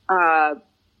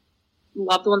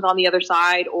loved ones on the other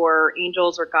side, or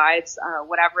angels or guides,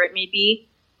 whatever it may be.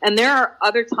 And there are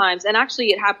other times, and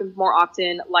actually it happens more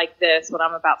often like this, what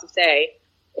I'm about to say,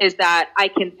 is that I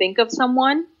can think of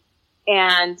someone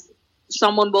and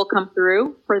someone will come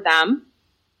through for them.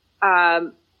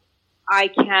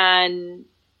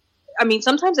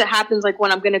 Sometimes it happens like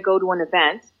when I'm going to go to an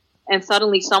event and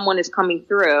suddenly someone is coming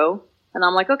through and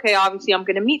I'm like, okay, obviously I'm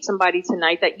going to meet somebody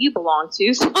tonight that you belong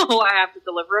to. So I have to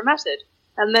deliver a message.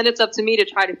 And then it's up to me to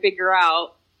try to figure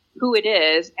out who it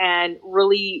is and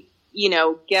really,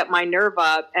 get my nerve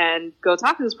up and go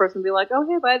talk to this person and be like, oh,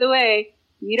 hey, by the way,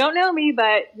 you don't know me,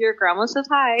 but your grandma says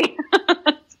hi.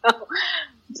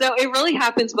 So it really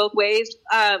happens both ways.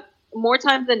 More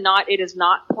times than not, it is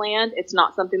not planned. It's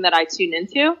not something that I tune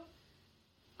into.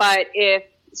 But if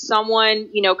someone,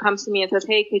 comes to me and says,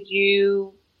 hey, could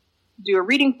you do a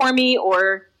reading for me?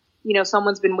 Or,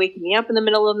 someone's been waking me up in the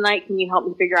middle of the night. Can you help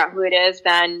me figure out who it is?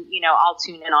 Then, I'll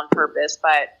tune in on purpose.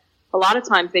 But a lot of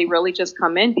times they really just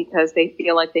come in because they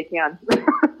feel like they can.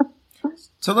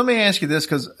 So let me ask you this,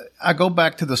 because I go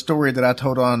back to the story that I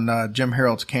told on Jim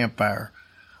Harold's Campfire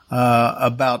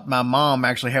about my mom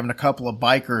actually having a couple of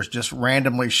bikers just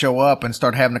randomly show up and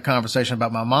start having a conversation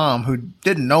about my mom, who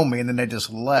didn't know me, and then they just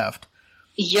left.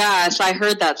 Yes, I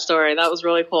heard that story. That was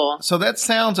really cool. So that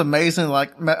sounds amazingly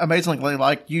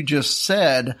like you just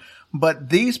said, but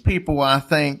these people, I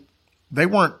think,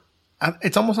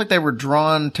 it's almost like they were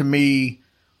drawn to me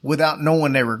without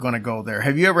knowing they were going to go there.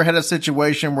 Have you ever had a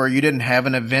situation where you didn't have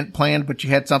an event planned, but you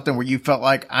had something where you felt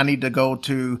like, I need to go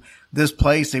to this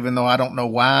place even though I don't know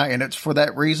why, and it's for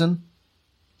that reason?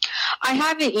 I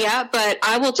haven't yet, but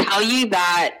I will tell you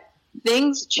that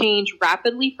things change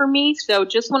rapidly for me. So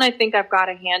just when I think I've got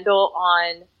a handle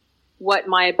on what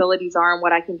my abilities are and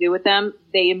what I can do with them,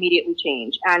 they immediately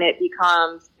change, and it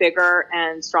becomes bigger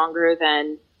and stronger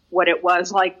than what it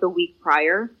was like the week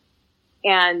prior.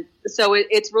 And so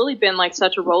it's really been like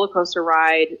such a roller coaster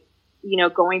ride,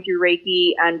 going through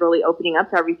Reiki and really opening up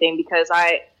to everything, because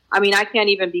I can't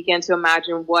even begin to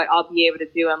imagine what I'll be able to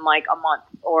do in like a month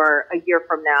or a year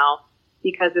from now,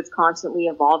 because it's constantly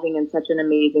evolving in such an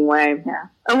amazing way. Yeah.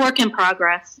 A work in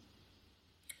progress.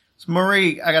 So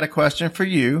Marie, I got a question for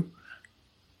you.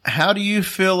 How do you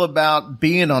feel about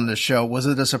being on the show? Was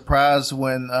it a surprise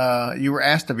when you were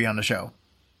asked to be on the show?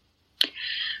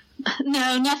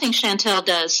 No, nothing Chantel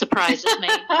does surprises me.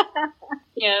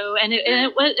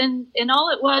 And all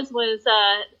it was,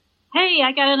 hey,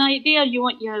 I got an idea.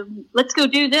 Let's go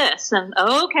do this. And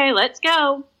okay, let's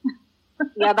go.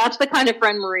 Yeah, that's the kind of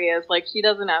friend Maria is. Like, she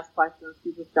doesn't ask questions.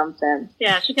 She just jumps in.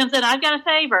 Yeah, she comes in. I've got a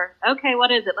favor. Okay, what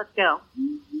is it? Let's go.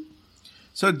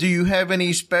 So do you have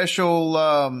any special,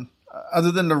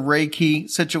 other than the Reiki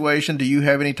situation, do you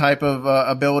have any type of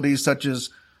abilities such as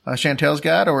Chantel's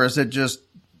got, or is it just,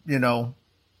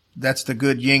 that's the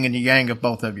good yin and the yang of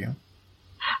both of you?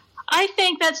 I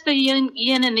think that's the yin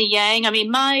and the yang. I mean,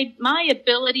 my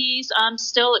abilities, I'm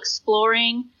still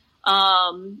exploring.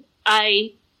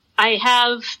 I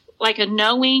have like a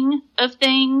knowing of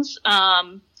things.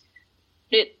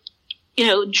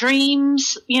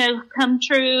 Dreams, come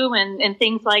true and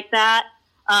things like that.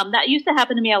 That used to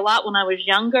happen to me a lot when I was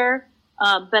younger.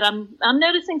 But I'm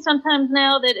noticing sometimes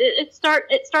now that it's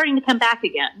starting to come back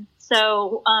again.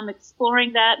 So I'm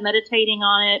exploring that, meditating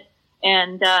on it,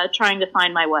 and trying to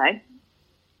find my way.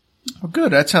 Well,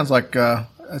 good. That sounds like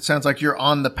you're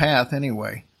on the path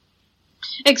anyway.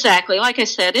 Exactly. Like I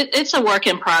said, it's a work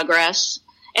in progress,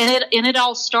 and it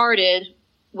all started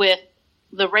with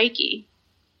the Reiki.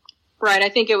 Right. I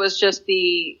think it was just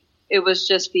the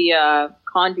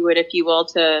conduit, if you will,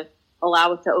 to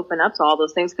allow us to open up to all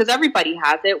those things, because everybody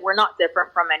has it. We're not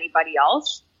different from anybody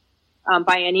else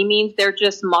by any means. They're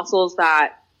just muscles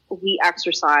that we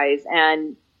exercise.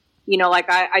 And,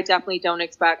 I definitely don't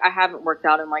expect, I haven't worked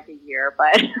out in like a year,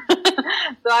 but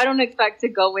so I don't expect to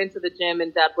go into the gym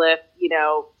and deadlift,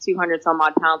 200 some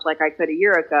odd pounds like I could a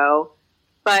year ago.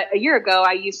 But a year ago,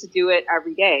 I used to do it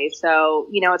every day. So,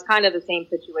 it's kind of the same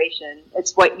situation.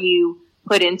 It's what you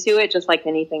put into it, just like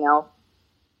anything else.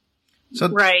 So,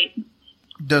 right.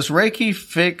 Does Reiki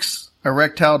fix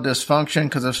erectile dysfunction?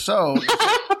 Because if so,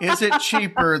 is it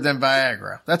cheaper than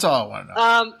Viagra? That's all I want to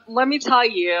know. Let me tell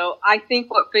you, I think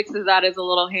what fixes that is a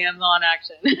little hands-on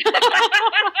action.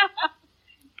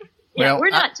 Yeah, we're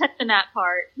not touching that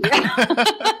part.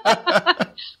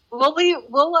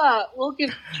 We'll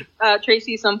give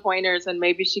Tracy some pointers, and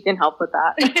maybe she can help with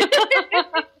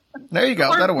that. There you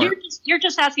go. That'll work. You're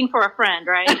just asking for a friend,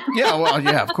 right? Yeah. Well,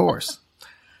 yeah, of course.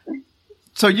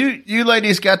 So you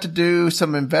ladies got to do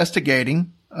some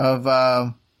investigating of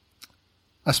a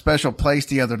special place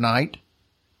the other night.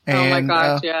 And, oh my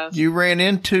gosh, yes. You ran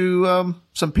into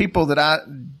some people that I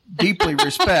deeply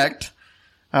respect.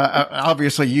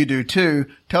 Obviously you do too.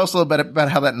 Tell us a little bit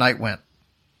about how that night went.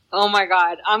 Oh my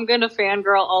God. I'm going to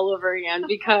fangirl all over again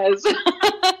because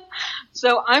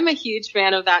so I'm a huge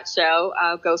fan of that show,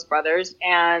 Ghost Brothers.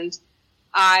 And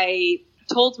I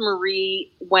told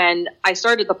Marie when I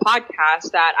started the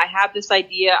podcast that I had this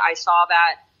idea. I saw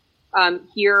that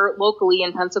here locally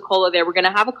in Pensacola, they were going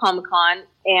to have a Comic-Con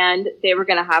and they were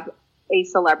going to have a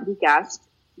celebrity guest,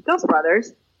 Ghost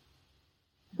Brothers,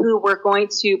 who were going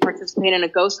to participate in a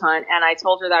ghost hunt. And I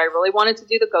told her that I really wanted to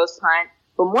do the ghost hunt.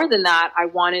 But more than that, I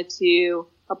wanted to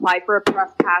apply for a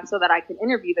press pass so that I could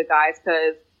interview the guys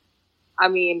because,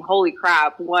 holy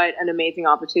crap, what an amazing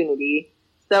opportunity.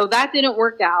 So that didn't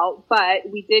work out, but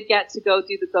we did get to go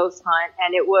do the ghost hunt,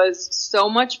 and it was so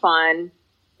much fun.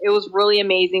 It was really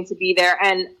amazing to be there.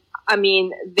 And,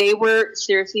 they were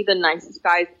seriously the nicest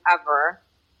guys ever.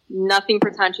 Nothing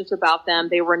pretentious about them.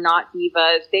 They were not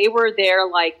divas. They were there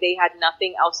like they had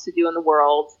nothing else to do in the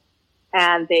world.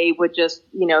 And they would just,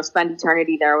 spend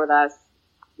eternity there with us.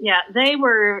 Yeah, they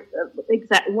were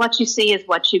what you see is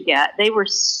what you get. They were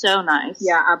so nice.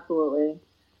 Yeah, absolutely.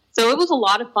 So it was a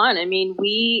lot of fun.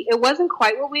 It wasn't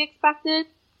quite what we expected.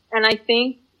 And I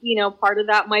think, part of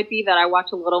that might be that I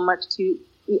watch a little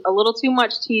too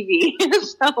much TV.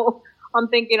 So I'm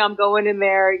thinking I'm going in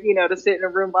there, to sit in a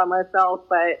room by myself.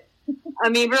 But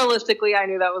realistically, I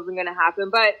knew that wasn't going to happen.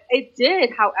 But it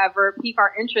did, however, pique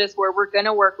our interest where we're going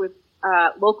to work with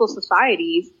local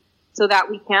societies so that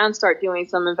we can start doing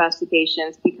some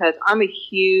investigations, because I'm a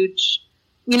huge,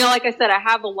 like I said, I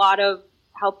have a lot of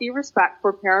healthy respect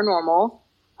for paranormal.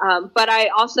 But I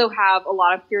also have a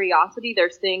lot of curiosity.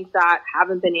 There's things that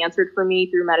haven't been answered for me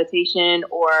through meditation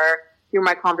or through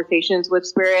my conversations with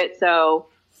spirit. So,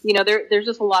 there's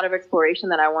just a lot of exploration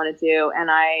that I want to do. And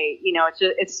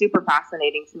it's super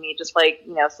fascinating to me, just like,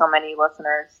 so many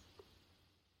listeners.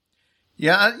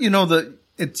 Yeah.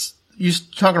 You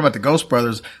talking about the Ghost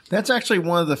Brothers. That's actually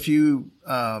one of the few,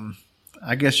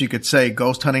 I guess you could say,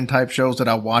 ghost hunting type shows that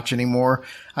I watch anymore.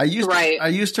 I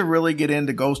used to really get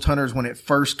into Ghost Hunters when it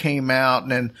first came out,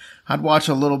 and then I'd watch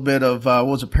a little bit of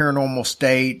Paranormal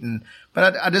State,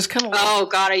 but I just kind of oh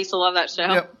God, I used to love that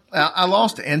show. Yep, I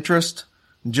lost interest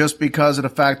just because of the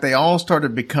fact they all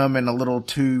started becoming a little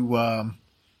too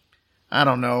I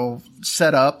don't know,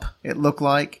 set up, it looked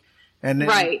like. And then,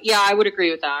 Right. Yeah, I would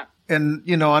agree with that. And,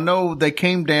 you know, I know they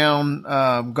came down,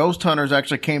 Ghost Hunters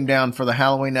actually came down for the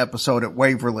Halloween episode at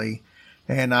Waverly.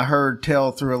 And I heard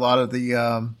tell through a lot of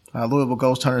the Louisville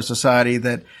Ghost Hunter Society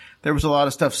that there was a lot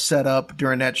of stuff set up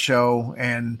during that show.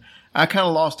 And I kind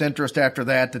of lost interest after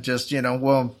that to just, you know,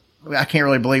 well, I can't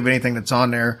really believe anything that's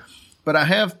on there. But I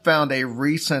have found a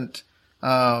recent,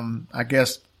 I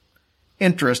guess,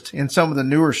 interest in some of the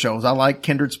newer shows. I like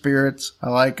Kindred Spirits. I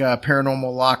like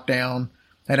Paranormal Lockdown.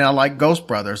 And I like Ghost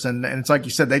Brothers. And it's like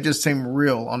you said, they just seem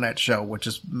real on that show, which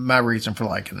is my reason for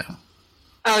liking them.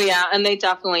 Oh, yeah, and they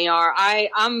definitely are.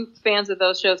 I'm fans of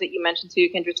those shows that you mentioned, too,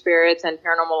 Kindred Spirits and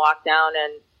Paranormal Lockdown.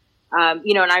 And,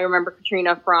 you know, and I remember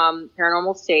Katrina from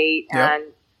Paranormal State. Yep. And,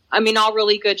 I mean, all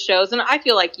really good shows. And I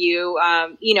feel like you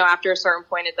know, after a certain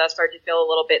point, it does start to feel a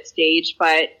little bit staged.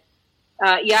 But,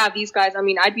 yeah, these guys, I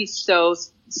mean, I'd be so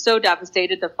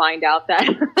devastated to find out that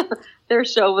their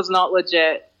show was not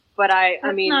legit. But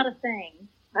That's mean, not a thing.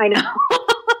 I know.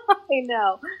 I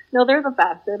know. No, they're the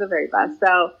best. They're the very best.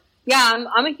 So, yeah,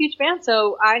 I'm a huge fan.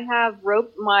 So I have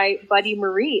roped my buddy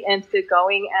Marie into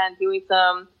going and doing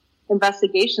some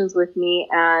investigations with me.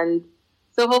 And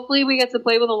so hopefully we get to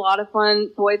play with a lot of fun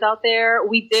toys out there.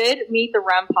 We did meet the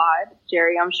REM pod,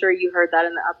 Jerry. I'm sure you heard that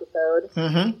in the episode.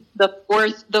 Mm-hmm.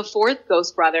 The fourth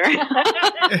Ghost Brother.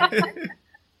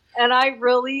 And I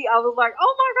was like,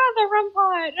 oh my God, the REM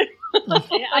pod.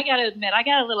 I gotta admit, I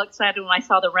got a little excited when I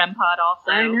saw the REM pod also.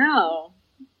 I know.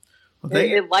 Well,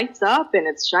 It lights up and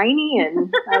it's shiny,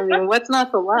 and I mean, what's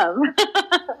not to love?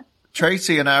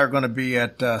 Tracy and I are going to be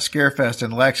at Scarefest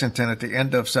in Lexington at the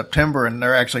end of September, and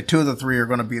they're actually 2 of the 3 are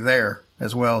going to be there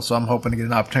as well. So I'm hoping to get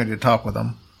an opportunity to talk with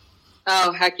them.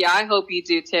 Oh, heck yeah. I hope you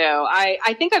do too.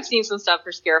 I think I've seen some stuff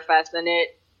for Scarefest, and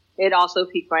it also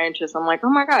piqued my interest. I'm like, oh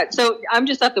my God. So I'm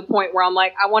just at the point where I'm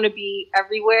like, I want to be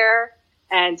everywhere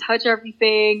and touch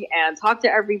everything and talk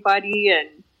to everybody. And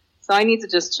so I need to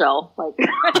just chill. Like,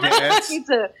 I need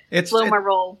to slow my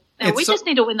roll. And we just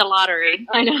need to win the lottery.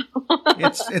 I know.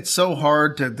 It's so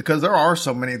hard because there are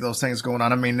so many of those things going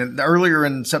on. I mean, earlier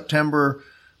in September,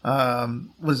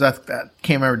 was that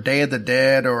can't remember, Day of the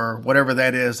Dead or whatever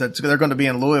that is. They're going to be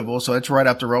in Louisville, so it's right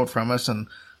up the road from us. And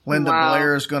Linda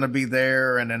Blair is going to be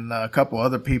there, and then a couple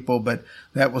other people, but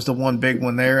that was the one big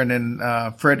one there. And then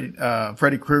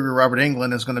Freddy Krueger, Robert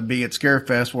Englund is going to be at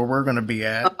Scarefest, where we're going to be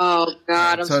at. Oh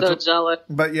God, I'm so jealous.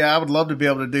 But yeah, I would love to be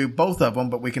able to do both of them,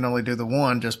 but we can only do the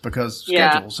one just because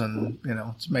schedules, and you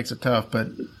know, it makes it tough. But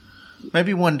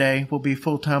maybe one day we'll be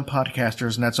full-time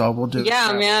podcasters, and that's all we'll do.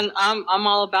 Yeah, man, I'm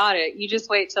all about it. You just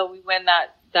wait till we win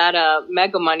that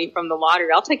mega money from the lottery.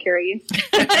 I'll take care of you.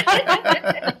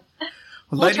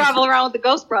 We'll travel around with the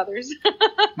Ghost Brothers.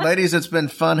 Ladies, it's been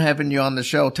fun having you on the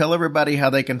show. Tell everybody how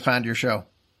they can find your show.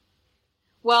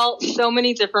 Well, so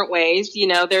many different ways. You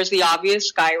know, there's the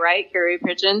obvious Skywrite, Carrier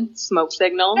Pigeon, Smoke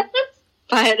Signal.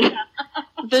 But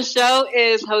the show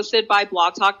is hosted by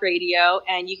Blog Talk Radio,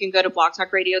 and you can go to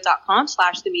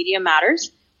blogtalkradio.com/The Media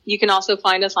Matters. You can also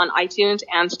find us on iTunes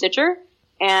and Stitcher.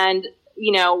 And,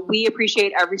 you know, we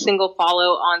appreciate every single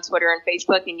follow on Twitter and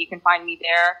Facebook, and you can find me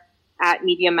there at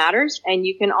Media Matters, and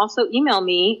you can also email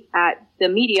me at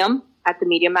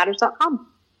themedium@themediamatters.com.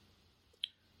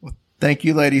 Well, thank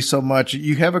you, ladies, so much.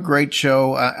 You have a great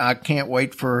show. I can't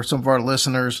wait for some of our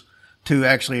listeners to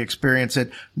actually experience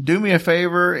it. Do me a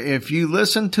favor, if you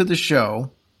listen to the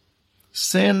show,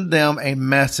 send them a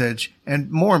message, and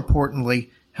more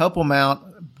importantly, help them out.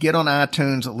 Get on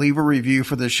iTunes, leave a review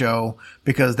for the show,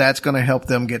 because that's going to help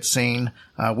them get seen.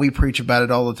 We preach about it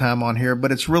all the time on here,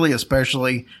 but it's really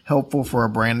especially helpful for a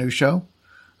brand new show.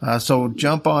 So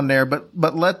jump on there, but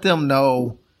let them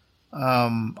know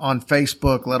on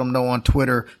Facebook, let them know on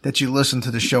Twitter that you listened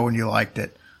to the show and you liked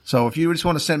it. So if you just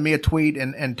want to send me a tweet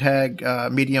and tag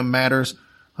Medium Matters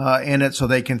in it so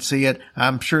they can see it,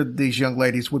 I'm sure these young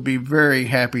ladies would be very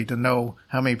happy to know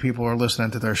how many people are listening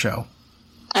to their show.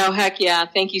 Oh, heck yeah.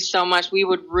 Thank you so much. We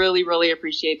would really, really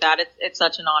appreciate that. It's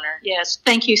such an honor. Yes.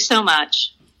 Thank you so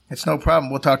much. It's no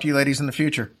problem. We'll talk to you ladies in the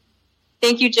future.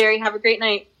 Thank you, Jerry. Have a great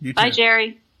night. You too. Bye,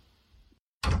 Jerry.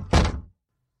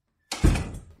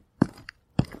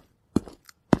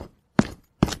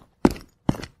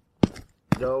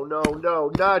 No,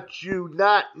 not you,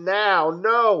 not now,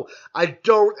 no. I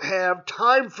don't have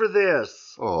time for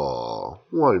this. Aw,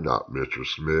 why not, Mr.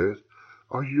 Smith?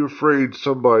 Are you afraid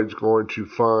somebody's going to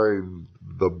find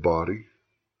the body?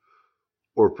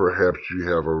 Or perhaps you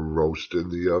have a roast in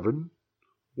the oven?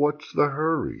 What's the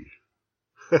hurry?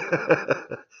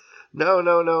 No,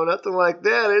 nothing like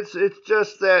that. It's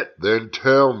just that... Then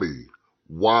tell me,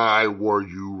 why were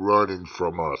you running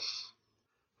from us?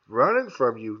 Running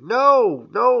from you?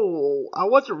 No, I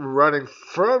wasn't running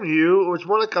from you. It was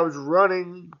more like I was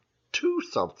running to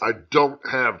something. I don't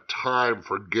have time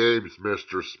for games,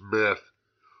 Mr. Smith.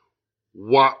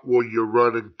 What were you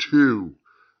running to?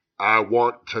 I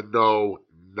want to know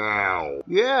now.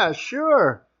 Yeah,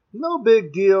 sure. No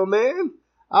big deal, man.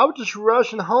 I was just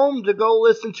rushing home to go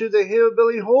listen to the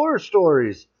hillbilly horror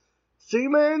stories. See,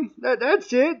 man,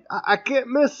 that's it. I can't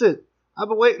miss it. I've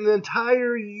been waiting an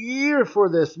entire year for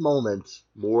this moment.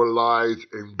 More lies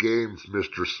and games,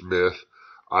 Mr. Smith.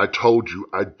 I told you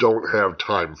I don't have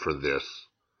time for this.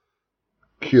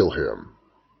 Kill him.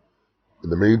 In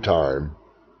the meantime,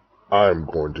 I'm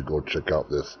going to go check out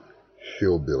this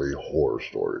hillbilly horror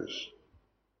stories.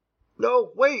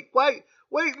 No, wait,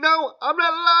 no, I'm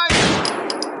not lying.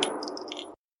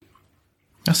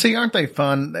 Now, see, aren't they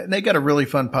fun? They got a really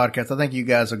fun podcast. I think you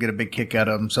guys will get a big kick out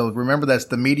of them. So remember, that's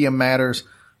The Medium Matters.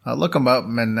 Look them up,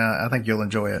 and I think you'll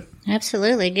enjoy it.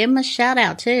 Absolutely. Give them a shout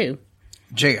out, too.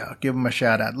 Yeah, give them a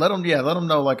shout out. Let them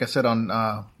know, like I said, on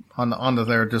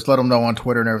there. Just let them know on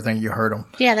Twitter and everything you heard them.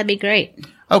 Yeah, that'd be great.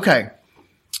 Okay.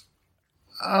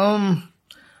 I'm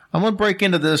going to break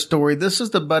into this story. This is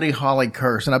the Buddy Holly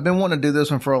curse, and I've been wanting to do this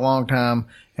one for a long time,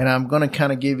 and I'm going to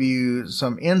kind of give you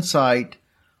some insight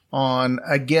on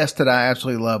a guest that I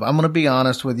absolutely love. I'm going to be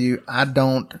honest with you. I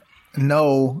don't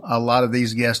know a lot of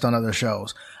these guests on other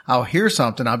shows. I'll hear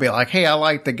something. I'll be like, hey, I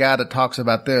like the guy that talks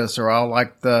about this, or I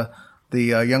like the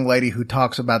young lady who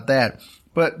talks about that.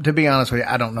 But to be honest with you,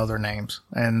 I don't know their names,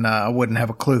 and I wouldn't have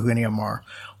a clue who any of them are.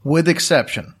 With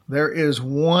exception, there is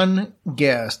one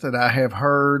guest that I have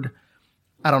heard,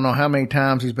 I don't know how many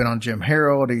times. He's been on Jim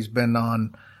Harold. He's been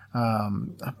on,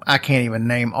 I can't even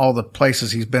name all the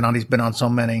places he's been on. He's been on so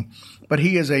many. But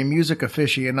he is a music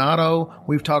aficionado.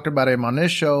 We've talked about him on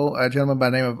this show, a gentleman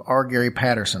by the name of R. Gary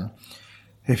Patterson.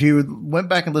 If you went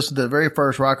back and listened to the very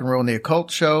first Rock and Roll and the Occult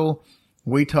show,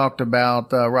 we talked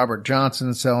about Robert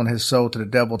Johnson selling his soul to the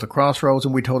devil at the crossroads,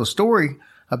 and we told a story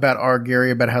about R.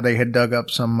 Gary, about how they had dug up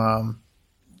some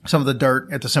of the dirt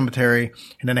at the cemetery,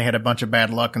 and then they had a bunch of bad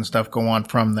luck and stuff go on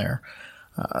from there.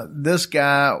 This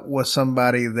guy was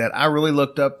somebody that I really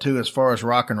looked up to as far as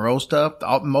rock and roll stuff.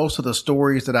 Most of the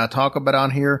stories that I talk about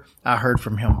on here, I heard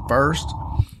from him first.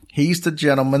 He's the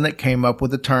gentleman that came up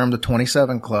with the term the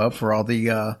 27 Club for all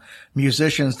the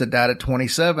musicians that died at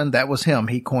 27. That was him.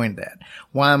 He coined that.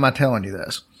 Why am I telling you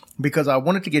this? Because I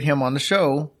wanted to get him on the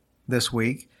show this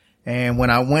week. And when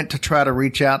I went to try to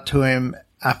reach out to him,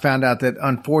 I found out that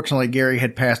unfortunately Gary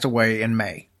had passed away in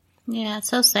May. Yeah, it's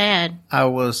so sad. I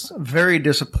was very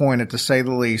disappointed, to say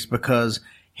the least, because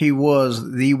he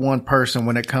was the one person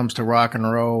when it comes to rock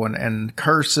and roll and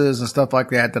curses and stuff like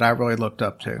that I really looked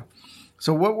up to.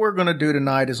 So what we're going to do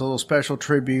tonight is a little special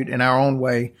tribute in our own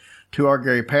way to R.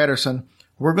 Gary Patterson.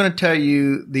 We're going to tell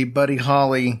you the Buddy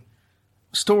Holly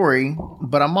story,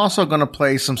 but I'm also going to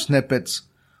play some snippets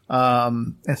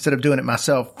instead of doing it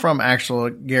myself from actual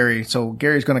Gary. So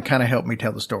Gary's going to kind of help me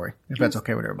tell the story, if that's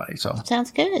okay with everybody. So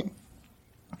sounds good.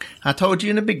 I told you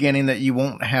in the beginning that you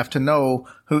won't have to know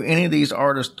who any of these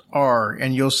artists are,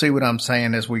 and you'll see what I'm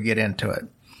saying as we get into it.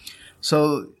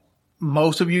 So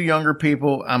most of you younger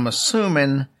people, I'm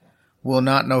assuming, will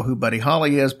not know who Buddy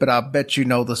Holly is, but I bet you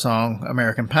know the song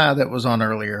American Pie that was on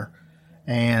earlier.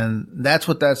 And that's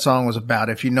what that song was about.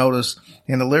 If you notice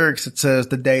in the lyrics, it says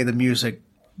the day the music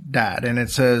died, and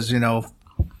it says,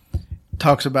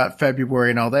 talks about February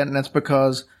and all that. And that's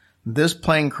because this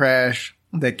plane crash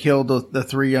that killed the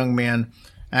three young men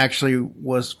actually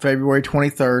was February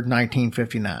 23rd,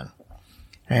 1959.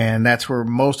 And that's where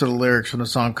most of the lyrics from the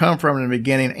song come from in the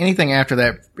beginning. Anything after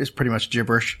that is pretty much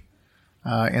gibberish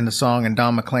in the song. And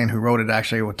Don McLean, who wrote it,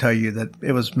 actually will tell you that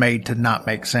it was made to not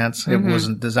make sense. Mm-hmm. It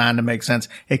wasn't designed to make sense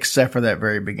except for that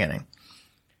very beginning.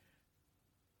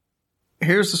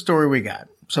 Here's the story we got.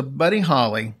 So Buddy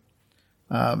Holly,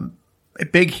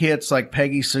 big hits like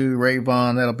Peggy Sue, Ray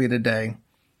Vaughan, That'll Be the Day,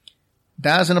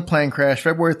 dies in a plane crash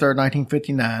February 3rd,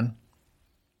 1959,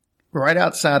 right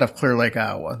outside of Clear Lake,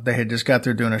 Iowa. They had just got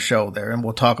through doing a show there, and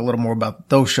we'll talk a little more about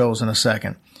those shows in a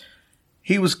second.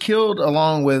 He was killed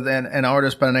along with an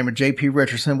artist by the name of J.P.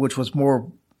 Richardson, which was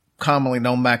more commonly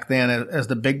known back then as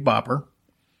the Big Bopper,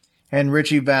 and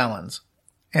Ritchie Valens,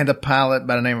 and a pilot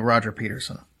by the name of Roger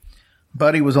Peterson.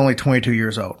 Buddy was only 22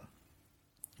 years old.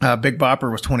 Big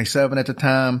Bopper was 27 at the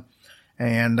time,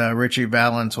 and Ritchie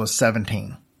Valens was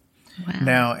 17. Wow.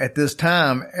 Now, at this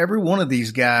time, every one of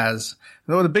these guys,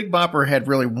 though the Big Bopper had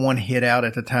really one hit out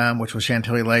at the time, which was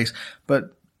Chantilly Lace,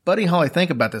 but Buddy Holly, think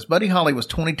about this. Buddy Holly was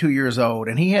 22 years old,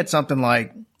 and he had something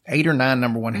like 8 or 9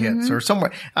 number one hits or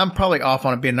somewhere. I'm probably off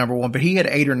on it being number one, but he had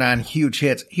 8 or 9 huge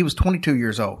hits. He was 22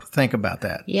 years old. Think about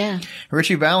that. Yeah.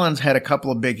 Richie Valens had a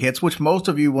couple of big hits, which most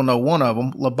of you will know one of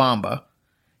them, La Bamba.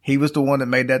 He was the one that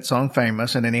made that song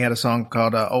famous. And then he had a song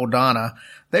called Oh Donna.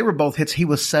 They were both hits. He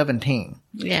was 17.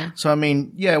 Yeah. So, I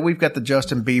mean, yeah, we've got the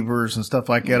Justin Biebers and stuff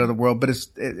like that of the world, but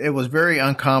it was very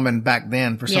uncommon back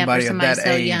then for somebody of that so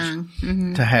age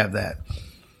young. to have that.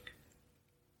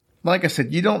 Like I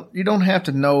said, you don't have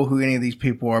to know who any of these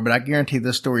people are, but I guarantee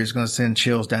this story is going to send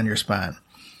chills down your spine.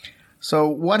 So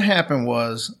what happened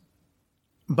was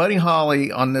Buddy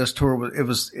Holly on this tour,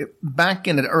 back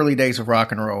in the early days of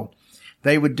rock and roll,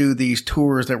 they would do these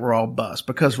tours that were all bus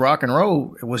because rock and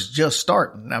roll was just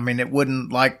starting. I mean, it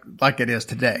wouldn't like it is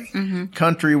today.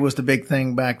 Country was the big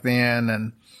thing back then,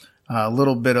 and a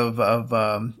little bit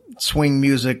of swing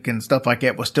music and stuff like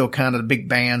that was still kind of the big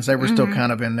bands. They were still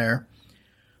kind of in there.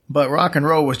 But rock and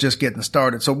roll was just getting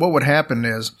started. So what would happen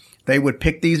is they would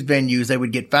pick these venues. They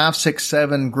would get 5, 6,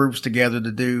 7 groups together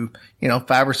to do,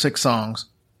 5 or 6 songs.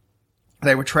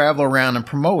 They would travel around and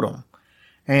promote them.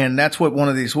 And that's what one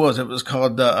of these was. It was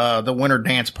called the Winter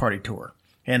Dance Party Tour.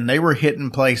 And they were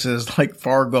hitting places like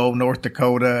Fargo, North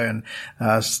Dakota, and,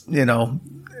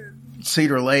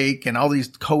 Cedar Lake and all these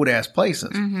cold ass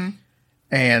places.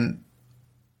 And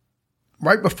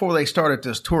right before they started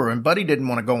this tour, and Buddy didn't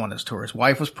want to go on this tour. His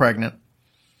wife was pregnant,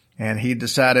 and he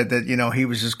decided that, he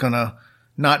was just going to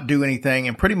not do anything.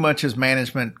 And pretty much his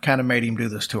management kind of made him do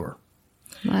this tour.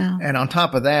 Wow. And on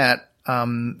top of that,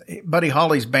 Buddy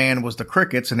Holly's band was the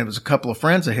Crickets, and it was a couple of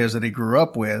friends of his that he grew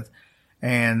up with.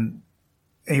 And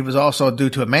he was also, due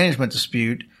to a management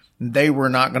dispute, they were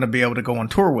not going to be able to go on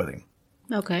tour with him.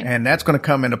 Okay. And that's going to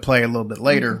come into play a little bit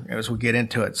later as we get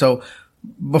into it. So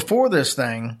before this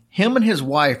thing, him and his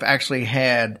wife actually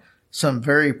had some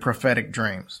very prophetic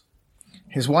dreams.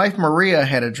 His wife, Maria,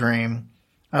 had a dream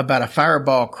about a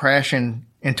fireball crashing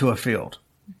into a field.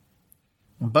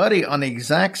 Buddy, on the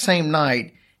exact same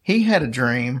night, he had a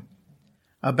dream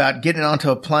about getting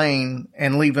onto a plane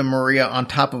and leaving Maria on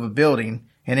top of a building.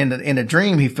 And in the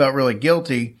dream, he felt really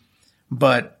guilty,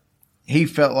 but he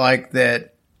felt like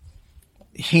that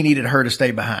he needed her to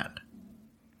stay behind.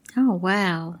 Oh,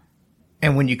 wow.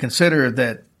 And when you consider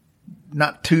that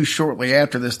not too shortly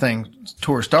after this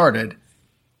tour started,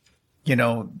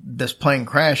 this plane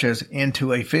crashes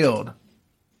into a field.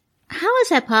 How is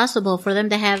that possible for them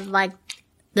to have like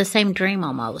the same dream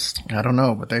almost? I don't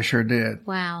know, but they sure did.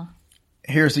 Wow.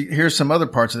 Here's some other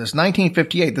parts of this.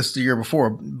 1958, this is the year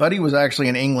before, Buddy was actually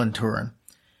in England touring.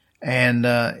 And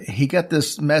he got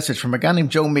this message from a guy named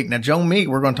Joe Meek. Now, Joe Meek,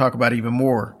 we're going to talk about even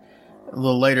more a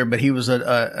little later, but he was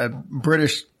a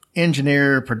British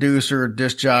engineer, producer,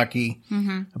 disc jockey,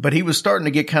 but he was starting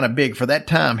to get kind of big. For that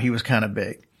time, he was kind of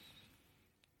big.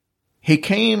 He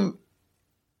came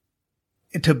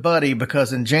to Buddy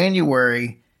because in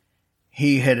January,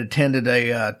 he had attended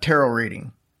a tarot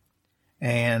reading.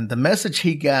 And the message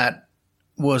he got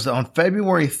was on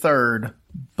February 3rd,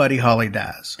 Buddy Holly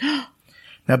dies.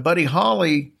 Now, Buddy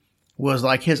Holly was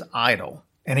like his idol,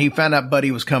 and he found out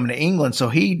Buddy was coming to England, so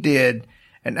he did.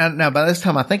 And now by this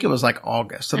time, I think it was like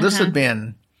August. So this had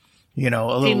been, a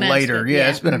little later. Yeah,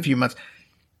 it's been a few months.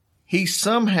 He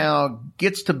somehow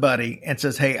gets to Buddy and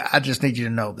says, "Hey, I just need you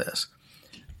to know this."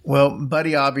 Well,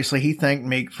 Buddy, obviously, he thanked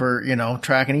Meek for,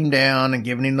 tracking him down and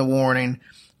giving him the warning,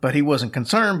 but he wasn't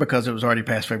concerned because it was already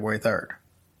past February 3rd.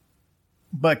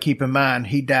 But keep in mind,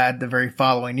 he died the very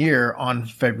following year on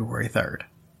February 3rd.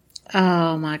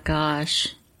 Oh my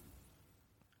gosh.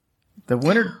 The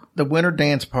winter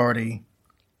dance party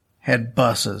had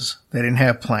buses. They didn't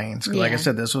have planes. Like I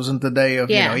said, this wasn't the day of,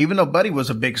 even though Buddy was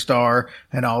a big star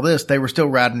and all this, they were still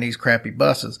riding these crappy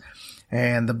buses.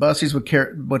 And the buses would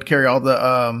carry all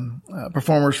the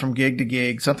performers from gig to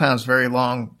gig, sometimes very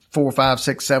long, 4, 5,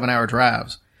 6, 7 hour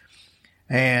drives.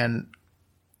 And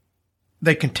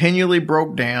they continually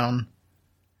broke down.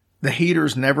 The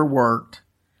heaters never worked.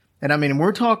 And I mean,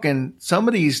 we're talking some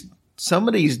of these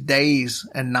days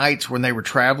and nights when they were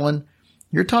traveling,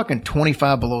 you're talking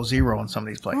 25 below zero in some of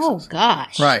these places. Oh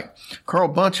gosh. Right. Carl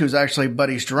Bunch, who's actually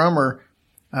Buddy's drummer,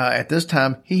 at this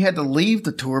time, he had to leave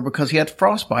the tour because he had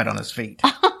frostbite on his feet.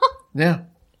 Yeah.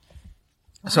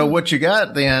 So what you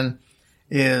got then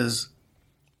is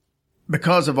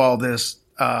because of all this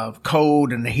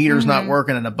cold and the heater's not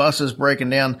working and the bus is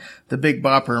breaking down, the Big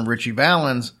Bopper and Richie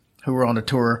Valens, who were on the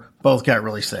tour, both got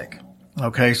really sick.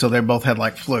 Okay, so they both had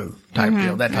like flu type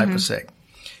deal, that type of sick.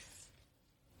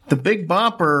 The Big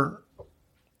Bopper,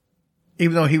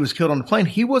 even though he was killed on the plane,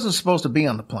 he wasn't supposed to be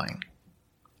on the plane.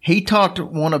 He talked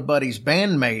one of Buddy's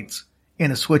bandmates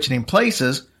into switching him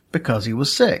places because he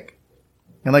was sick.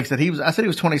 And like I said, I said he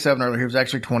was 27 earlier. He was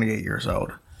actually 28 years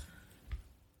old.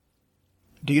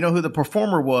 Do you know who the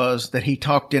performer was that he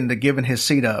talked into giving his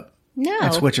seat up No.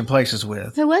 and switching places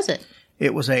with? Who was it?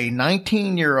 It was a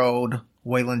 19-year-old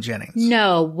Waylon Jennings.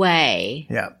 No way.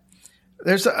 Yeah.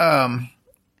 There's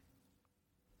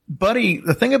Buddy,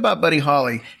 the thing about Buddy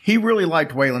Holly, he really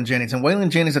liked Waylon Jennings. And Waylon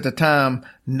Jennings at the time,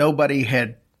 nobody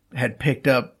had picked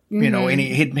up, you know,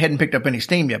 he hadn't picked up any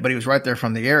steam yet, but he was right there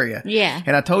from the area. Yeah.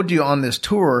 And I told you on this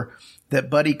tour that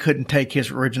Buddy couldn't take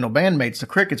his original bandmates, the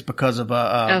Crickets, because of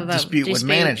a dispute with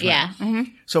management. Yeah.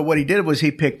 Mm-hmm. So what he did was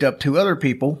he picked up two other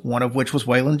people, one of which was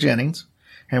Waylon Jennings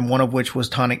and one of which was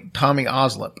Tommy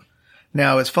Oslip.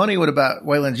 Now, it's funny about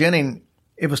Waylon Jennings,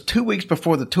 it was 2 weeks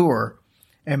before the tour,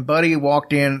 and Buddy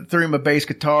walked in, threw him a bass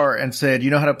guitar, and said, "You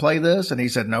know how to play this?" And he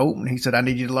said, "No." And he said, "I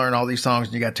need you to learn all these songs,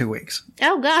 and you got 2 weeks."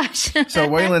 Oh, gosh. So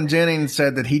Waylon Jennings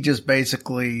said that he just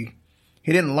basically,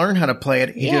 he didn't learn how to play it.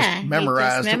 He just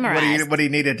memorized, what he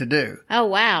needed to do. Oh,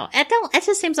 wow. That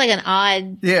just seems like an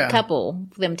odd couple,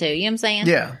 them two. You know what I'm saying?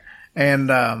 Yeah. And,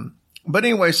 but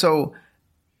anyway, so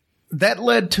that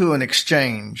led to an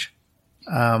exchange.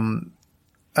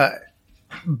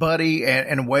 Buddy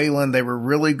and Waylon, they were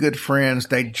really good friends.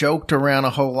 They joked around a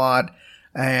whole lot.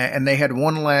 And they had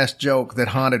one last joke that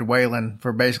haunted Waylon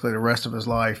for basically the rest of his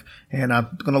life. And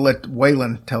I'm going to let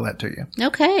Waylon tell that to you.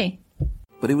 Okay.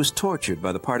 But he was tortured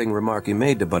by the parting remark he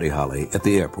made to Buddy Holly at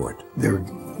the airport. They were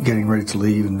getting ready to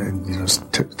leave and you know,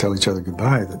 tell each other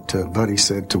goodbye. That Buddy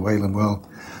said to Waylon, "Well,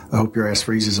 I hope your ass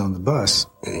freezes on the bus."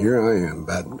 And here I am,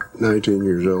 about 19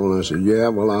 years old, and I said, "Yeah,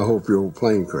 well, I hope your old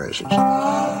plane crashes."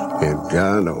 And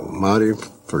God almighty,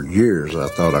 for years I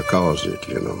thought I caused it,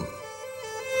 you know.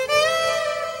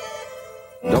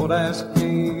 Don't ask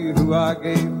me who I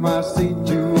gave my seat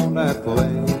to on that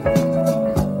plane.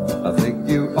 I think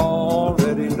you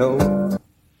already know.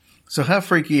 So how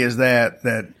freaky is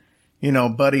that, you know,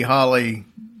 Buddy Holly's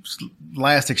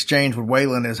last exchange with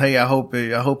Waylon is, "Hey, I hope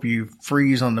you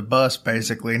freeze on the bus,"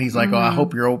 basically. And he's like, "Oh, I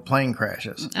hope your old plane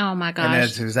crashes." Oh, my gosh. And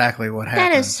that's exactly what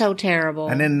happened. That is so terrible.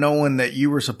 And then knowing that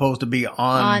you were supposed to be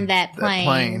on that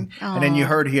plane. Oh. And then you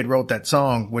heard he had wrote that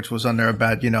song, which was on there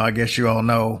about, you know, I guess you all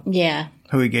know. Yeah.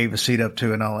 Who he gave a seat up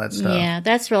to and all that stuff. Yeah,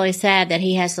 that's really sad that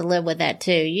he has to live with that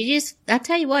too. I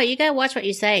tell you what, you gotta watch what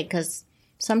you say, because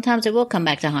sometimes it will come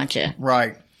back to haunt you.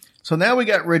 Right. So now we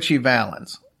got Ritchie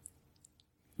Valens.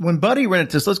 When Buddy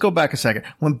rented this, let's go back a second.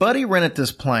 When Buddy rented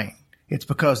this plane, it's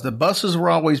because the buses were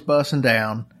always busting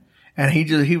down, and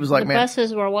he was like, "Man,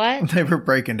 buses were what?" They were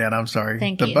breaking down. I'm sorry.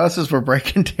 Thank you. The buses were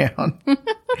breaking down,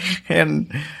 and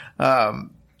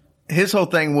his whole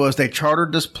thing was they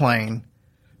chartered this plane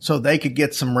so they could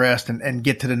get some rest and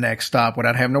get to the next stop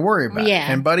without having to worry about it.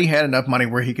 And Buddy had enough money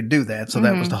where he could do that, so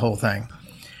that was the whole thing.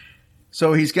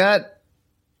 So he's got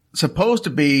supposed to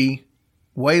be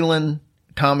Waylon,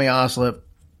 Tommy Oslip,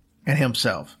 and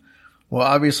himself. Well,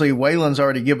 obviously, Waylon's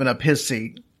already given up his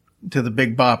seat to the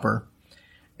Big Bopper.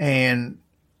 And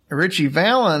Ritchie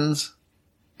Valens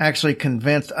actually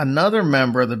convinced another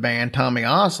member of the band, Tommy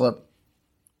Oslip,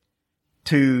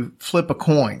 to flip a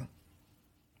coin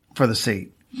for the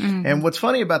seat. Mm-hmm. And what's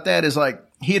funny about that is, like,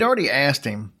 he had already asked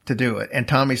him to do it. And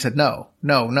Tommy said, no.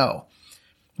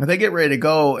 And they get ready to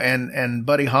go, and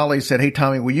Buddy Holly said, "Hey,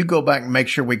 Tommy, will you go back and make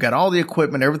sure we got all the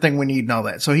equipment, everything we need and all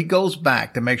that?" So he goes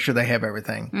back to make sure they have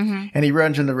everything. Mm-hmm. And he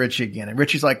runs into Ritchie again. And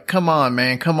Ritchie's like, come on,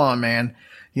 man.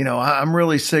 You know, I'm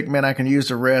really sick, man. I can use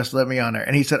the rest. Let me on there.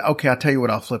 And he said, "Okay, I'll tell you what,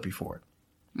 I'll flip you for it."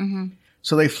 Mm-hmm.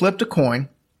 So they flipped a coin,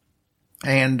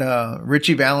 and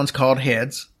Ritchie Valens called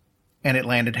heads, and it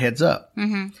landed heads up.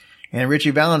 Mm-hmm. And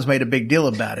Ritchie Valens made a big deal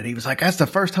about it. He was like, "That's the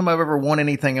first time I've ever won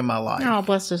anything in my life." Oh,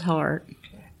 bless his heart.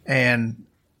 And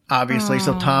obviously,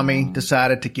 so Tommy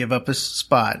decided to give up his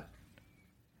spot.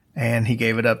 And he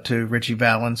gave it up to Ritchie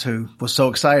Valens, who was so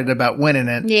excited about winning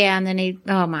it. Yeah, and then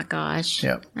oh my gosh.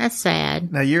 Yep. That's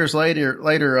sad. Now, years later,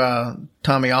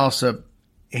 Tommy Oslip,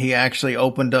 he actually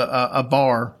opened a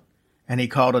bar, and he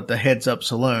called it the Heads Up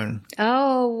Saloon.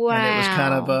 Oh, wow. And it was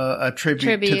kind of a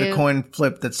tribute to the coin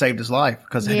flip that saved his life.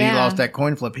 Because if he lost that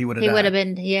coin flip, he would have died. He would have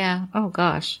been, oh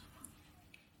gosh.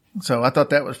 So I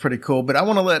thought that was pretty cool. But I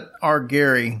want to let our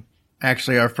Gary,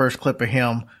 actually our first clip of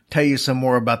him, tell you some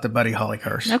more about the Buddy Holly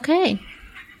curse. Okay.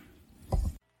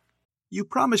 You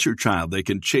promise your child they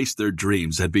can chase their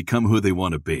dreams and become who they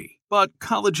want to be. But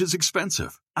college is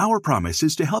expensive. Our promise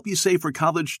is to help you save for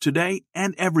college today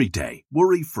and every day,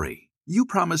 worry-free.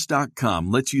 UPromise.com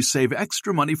lets you save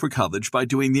extra money for college by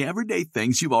doing the everyday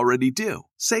things you already do.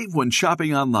 Save when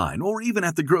shopping online or even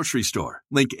at the grocery store.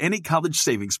 Link any college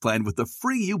savings plan with the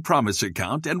free UPromise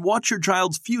account and watch your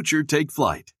child's future take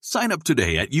flight. Sign up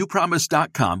today at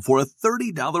UPromise.com for a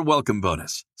 $30 welcome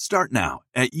bonus. Start now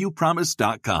at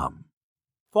UPromise.com.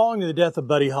 Following the death of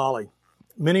Buddy Holly,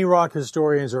 many rock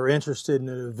historians are interested in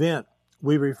an event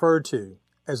we refer to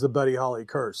as the Buddy Holly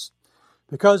curse,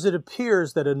 because it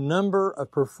appears that a number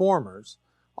of performers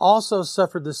also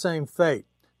suffered the same fate,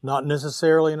 not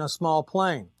necessarily in a small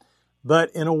plane, but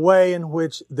in a way in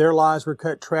which their lives were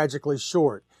cut tragically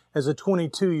short, as a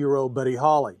 22-year-old Buddy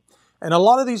Holly. And a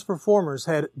lot of these performers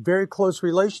had very close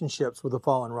relationships with the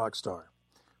fallen rock star.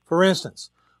 For instance,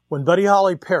 when Buddy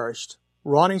Holly perished,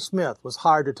 Ronnie Smith was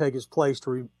hired to take his place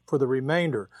for the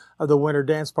remainder of the Winter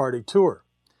Dance Party tour.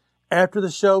 After the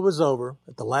show was over,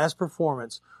 at the last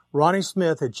performance, Ronnie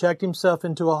Smith had checked himself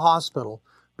into a hospital,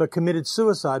 but committed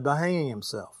suicide by hanging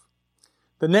himself.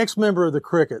 The next member of the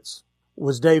Crickets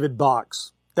was David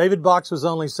Box. David Box was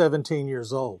only 17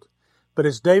 years old, but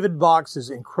it's David Box's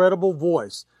incredible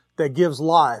voice that gives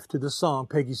life to the song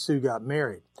Peggy Sue Got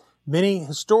Married. Many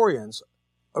historians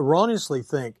erroneously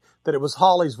think that it was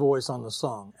Holly's voice on the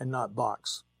song and not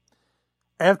Box.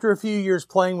 After a few years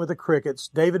playing with the Crickets,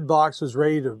 David Box was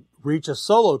ready to reach a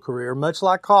solo career, much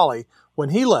like Holly when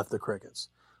he left the Crickets.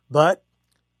 But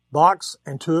Box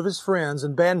and two of his friends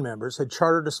and band members had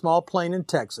chartered a small plane in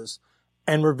Texas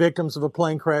and were victims of a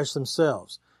plane crash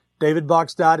themselves. David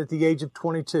Box died at the age of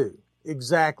 22,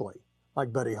 exactly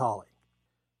like Buddy Holly.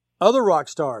 Other rock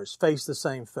stars faced the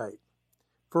same fate.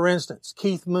 For instance,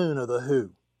 Keith Moon of The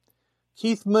Who.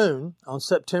 Keith Moon, on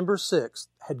September 6th,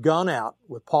 had gone out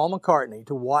with Paul McCartney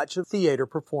to watch a theater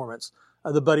performance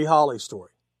of the Buddy Holly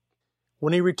story.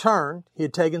 When he returned, he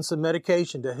had taken some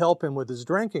medication to help him with his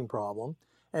drinking problem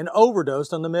and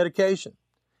overdosed on the medication.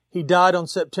 He died on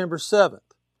September 7th,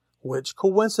 which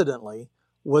coincidentally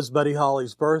was Buddy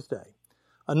Holly's birthday.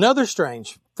 Another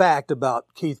strange fact about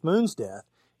Keith Moon's death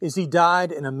is he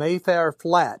died in a Mayfair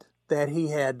flat that he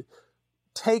had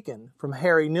taken from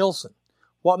Harry Nilsson.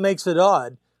 What makes it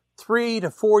odd, 3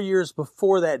 to 4 years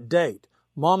before that date,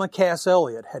 Mama Cass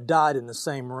Elliot had died in the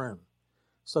same room.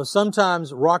 So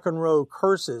sometimes rock and roll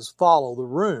curses follow the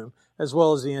room as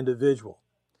well as the individual.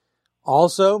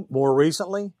 Also, more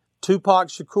recently, Tupac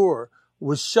Shakur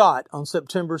was shot on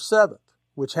September 7th,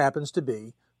 which happens to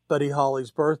be Buddy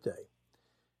Holly's birthday.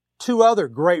 Two other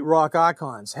great rock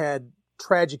icons had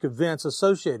tragic events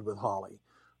associated with Holly.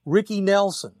 Ricky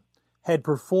Nelson had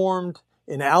performed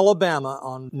in Alabama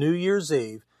on New Year's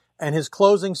Eve, and his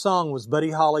closing song was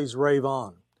Buddy Holly's Rave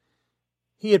On.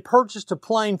 He had purchased a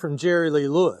plane from Jerry Lee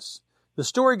Lewis. The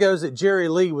story goes that Jerry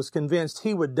Lee was convinced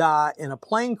he would die in a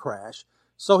plane crash,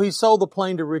 so he sold the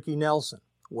plane to Ricky Nelson.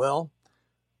 Well,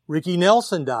 Ricky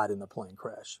Nelson died in the plane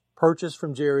crash, purchased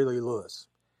from Jerry Lee Lewis.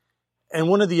 And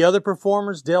one of the other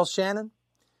performers, Del Shannon,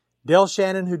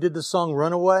 who did the song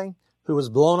Runaway, who was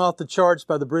blown off the charts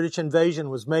by the British invasion,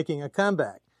 was making a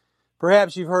comeback.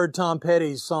 Perhaps you've heard Tom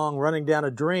Petty's song Running Down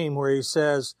a Dream, where he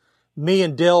says, "Me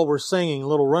and Del were singing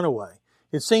Little Runaway."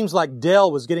 It seems like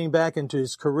Del was getting back into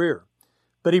his career.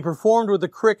 But he performed with the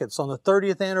Crickets on the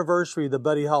 30th anniversary of the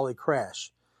Buddy Holly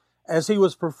crash. As he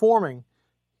was performing,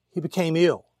 he became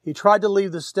ill. He tried to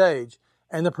leave the stage,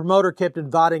 and the promoter kept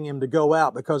inviting him to go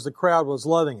out because the crowd was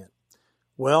loving it.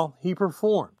 Well, he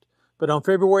performed, but on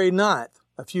February 9th,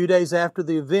 a few days after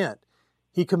the event,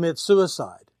 he commits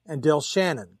suicide, and Del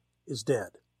Shannon is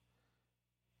dead.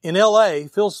 In L.A.,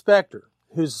 Phil Spector,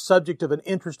 who's the subject of an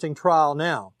interesting trial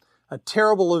now, a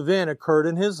terrible event occurred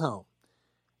in his home.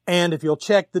 And if you'll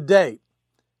check the date,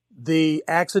 the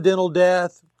accidental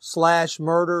death /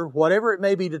 murder, whatever it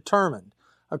may be determined,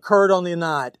 occurred on the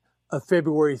night of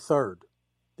February 3rd,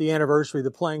 the anniversary of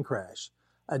the plane crash,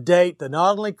 a date that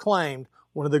not only claimed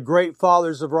one of the great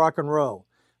fathers of rock and roll,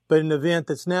 but an event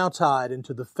that's now tied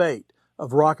into the fate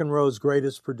of rock and roll's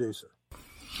greatest producer.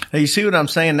 Now, you see what I'm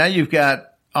saying? Now you've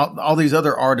got all these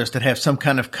other artists that have some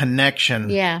kind of connection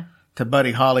to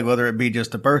Buddy Holly, whether it be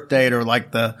just a birth date or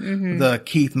like the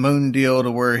Keith Moon deal, to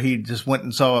where he just went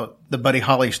and saw the Buddy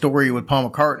Holly story with Paul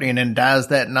McCartney and then dies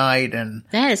that night. And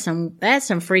that's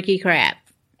some freaky crap.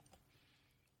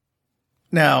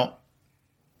 Now,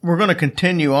 we're going to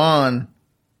continue on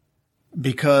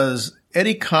because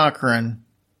Eddie Cochran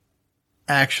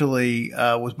actually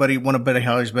was one of Buddy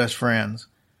Holly's best friends.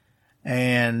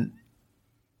 And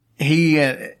he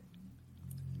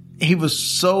was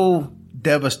so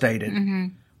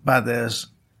devastated by this.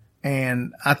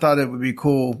 And I thought it would be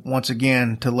cool once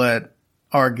again to let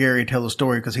our Gary tell the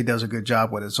story because he does a good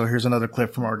job with it. So here's another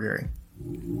clip from our Gary.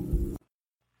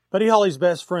 Buddy Holly's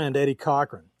best friend, Eddie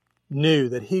Cochran, knew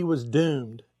that he was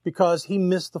doomed because he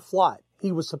missed the flight.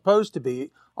 He was supposed to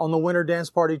be on the Winter Dance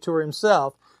Party tour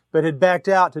himself, but had backed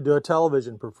out to do a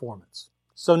television performance.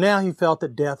 So now he felt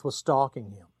that death was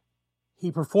stalking him.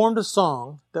 He performed a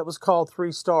song that was called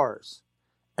 3 Stars,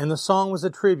 and the song was a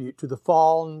tribute to the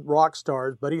fallen rock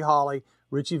stars Buddy Holly,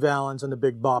 Ritchie Valens, and the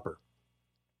Big Bopper.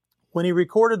 When he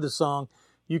recorded the song,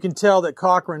 you can tell that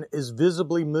Cochran is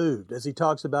visibly moved as he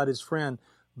talks about his friend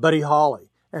Buddy Holly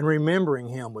and remembering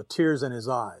him with tears in his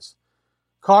eyes.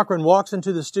 Cochran walks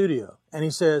into the studio and he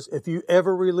says, "If you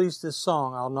ever release this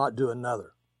song, I'll not do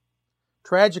another."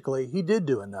 Tragically, he did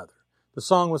do another. The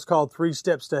song was called 3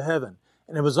 Steps to Heaven,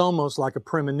 and it was almost like a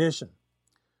premonition.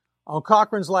 On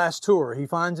Cochran's last tour, he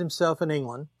finds himself in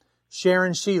England.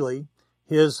 Sharon Sheely,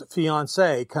 his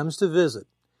fiancée, comes to visit,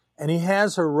 and he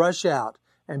has her rush out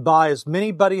and buy as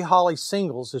many Buddy Holly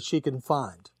singles as she can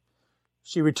find.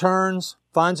 She returns,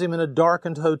 finds him in a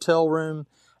darkened hotel room,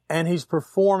 and he's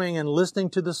performing and listening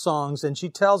to the songs, and she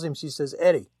tells him, she says,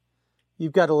 "Eddie,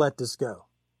 you've got to let this go."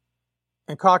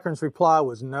 And Cochran's reply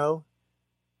was, "No,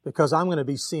 because I'm going to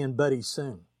be seeing Buddy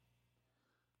soon."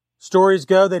 Stories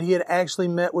go that he had actually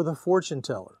met with a fortune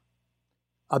teller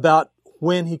about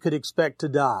when he could expect to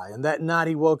die. And that night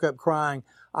he woke up crying,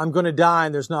 "I'm going to die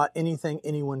and there's not anything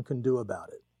anyone can do about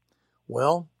it."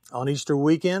 Well, on Easter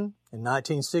weekend in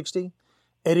 1960,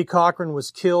 Eddie Cochran was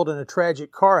killed in a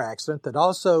tragic car accident that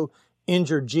also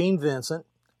injured Gene Vincent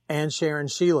and Sharon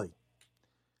Sheely.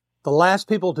 The last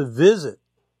people to visit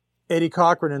Eddie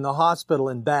Cochran in the hospital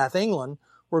in Bath, England,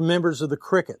 were members of the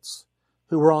Crickets,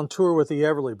 who were on tour with the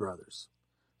Everly Brothers.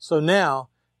 So now,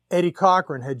 Eddie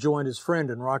Cochran had joined his friend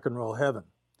in rock and roll heaven.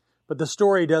 But the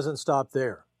story doesn't stop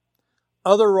there.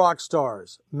 Other rock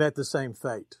stars met the same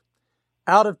fate.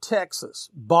 Out of Texas,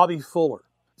 Bobby Fuller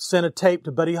sent a tape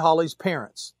to Buddy Holly's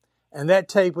parents, and that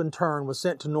tape in turn was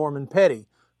sent to Norman Petty,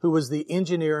 who was the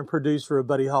engineer and producer of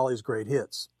Buddy Holly's great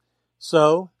hits.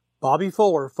 So, Bobby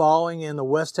Fuller, following in the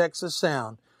West Texas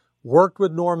sound, worked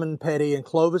with Norman Petty in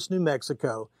Clovis, New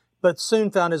Mexico, but soon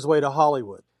found his way to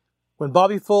Hollywood. When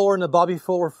Bobby Fuller and the Bobby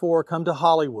Fuller Four come to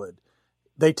Hollywood,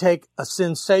 they take a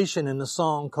sensation in the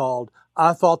song called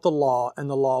 "I Fought the Law and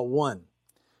the Law Won."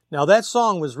 Now that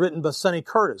song was written by Sonny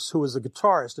Curtis, who was a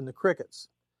guitarist in the Crickets.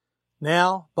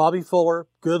 Now, Bobby Fuller,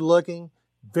 good-looking,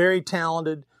 very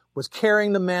talented, was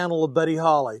carrying the mantle of Buddy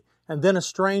Holly, and then a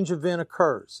strange event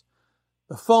occurs.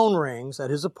 The phone rings at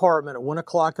his apartment at 1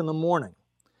 o'clock in the morning,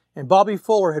 and Bobby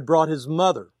Fuller had brought his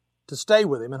mother to stay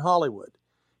with him in Hollywood.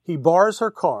 He borrows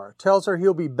her car, tells her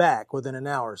he'll be back within an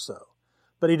hour or so,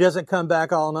 but he doesn't come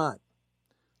back all night.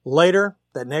 Later,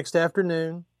 that next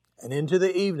afternoon, and into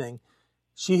the evening,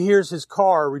 she hears his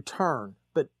car return,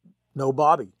 but no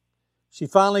Bobby. She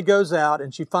finally goes out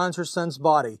and she finds her son's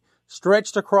body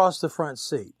stretched across the front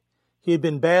seat. He had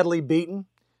been badly beaten,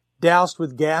 doused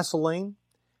with gasoline,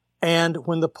 and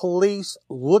when the police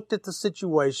looked at the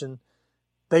situation,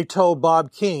 they told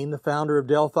Bob Keane, the founder of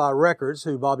Delphi Records,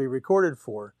 who Bobby recorded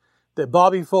for, that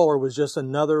Bobby Fuller was just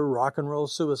another rock and roll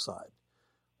suicide.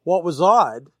 What was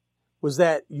odd was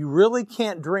that you really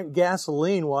can't drink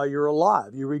gasoline while you're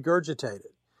alive. You regurgitate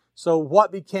it. So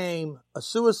what became a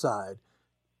suicide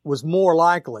was more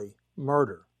likely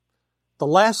murder. The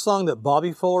last song that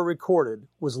Bobby Fuller recorded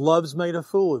was "Love's Made a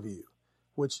Fool of You,"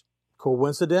 which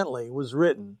coincidentally was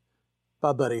written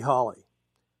by Buddy Holly.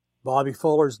 Bobby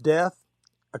Fuller's death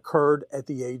occurred at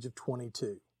the age of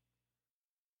 22.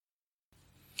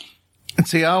 And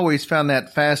see, I always found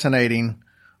that fascinating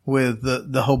with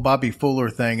the whole Bobby Fuller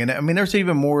thing. And I mean, there's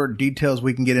even more details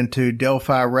we can get into.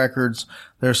 Delphi Records,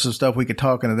 there's some stuff we could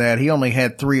talk into that. He only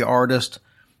had 3 artists,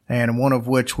 and one of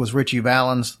which was Ritchie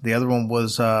Valens. The other one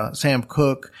was Sam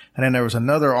Cooke. And then there was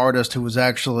another artist who was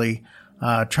actually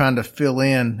trying to fill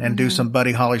in and do some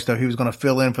Buddy Holly stuff. He was going to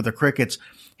fill in for the Crickets.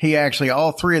 He actually,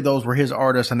 all 3 of those were his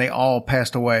artists, and they all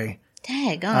passed away.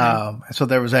 Daggone. So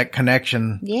there was that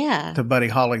connection to Buddy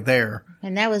Holly there.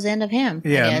 And that was the end of him.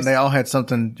 Yeah, and they all had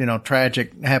something,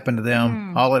 tragic happen to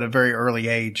them, all at a very early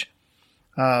age.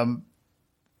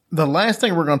 The last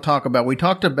thing we're going to talk about, we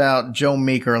talked about Joe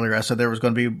Meek earlier. I said there was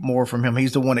going to be more from him.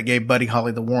 He's the one that gave Buddy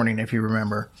Holly the warning, if you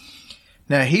remember.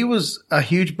 Now, he was a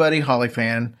huge Buddy Holly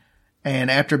fan, and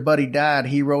after Buddy died,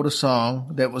 he wrote a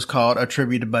song that was called A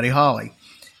Tribute to Buddy Holly.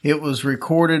 It was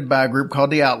recorded by a group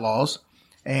called The Outlaws,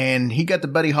 and he got the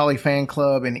Buddy Holly fan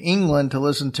club in England to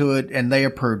listen to it, and they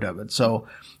approved of it. So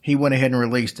he went ahead and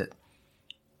released it.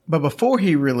 But before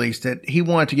he released it, he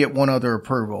wanted to get one other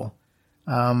approval.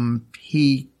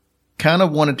 He kind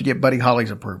of wanted to get Buddy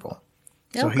Holly's approval.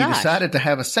 So he decided to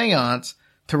have a seance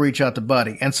to reach out to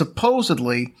Buddy. And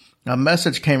supposedly a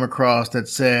message came across that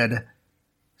said,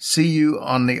 "See you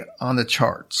on the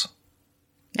charts."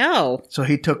 Oh. So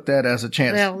he took that as a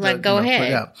chance. Well, go ahead. Put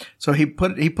it out. So he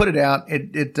put it out.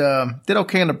 It did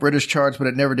okay on the British charts, but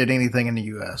it never did anything in the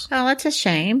U.S. Oh, that's a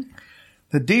shame.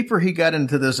 The deeper he got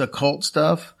into this occult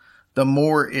stuff, the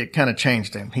more it kind of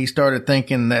changed him. He started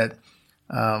thinking that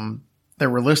there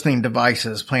were listening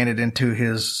devices planted into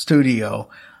his studio.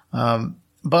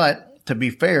 But to be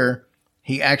fair,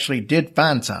 he actually did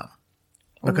find some.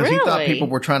 Because he thought people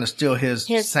were trying to steal his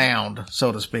sound,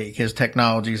 so to speak, his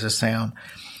technologies, his sound.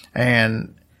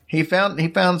 And he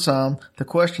found some. The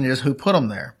question is, who put them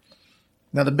there?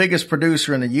 Now, the biggest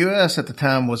producer in the U.S. at the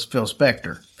time was Phil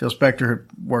Spector. Phil Spector had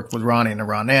worked with Ronnie and the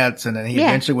Ronettes, and then he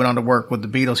eventually went on to work with the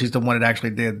Beatles. He's the one that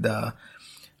actually did the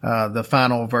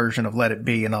final version of Let It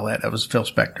Be and all that. That was Phil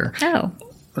Spector. Oh.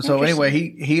 So anyway,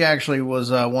 he actually was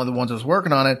one of the ones that was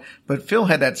working on it, but Phil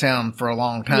had that sound for a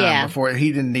long time before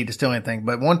he didn't need to steal anything.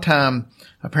 But one time,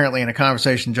 apparently in a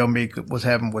conversation Joe Meek was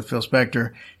having with Phil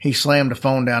Spector, he slammed the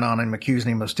phone down on him,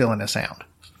 accusing him of stealing the sound.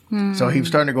 So he was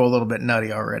starting to go a little bit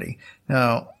nutty already.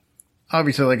 Now,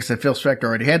 obviously, like I said, Phil Spector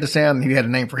already had the sound and he had a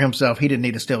name for himself. He didn't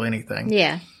need to steal anything.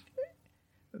 Yeah.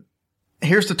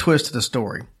 Here's the twist of the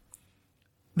story.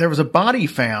 There was a body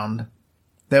found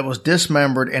that was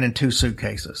dismembered and in 2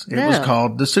 suitcases. It was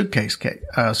called the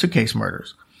suitcase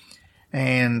murders.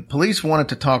 And police wanted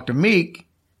to talk to Meek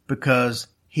because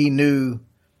he knew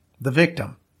the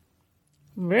victim.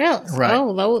 Really? Right.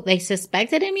 Oh, they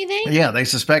suspected him, you think? Yeah, they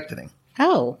suspected him.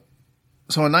 Oh.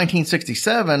 So in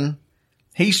 1967,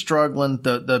 he's struggling.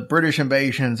 The British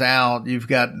invasion's out. You've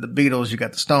got the Beatles, you've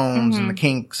got the Stones and the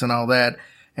Kinks and all that.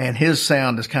 And his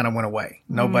sound just kind of went away.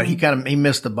 Nobody, he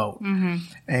missed the boat.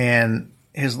 And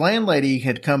his landlady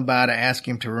had come by to ask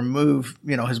him to remove,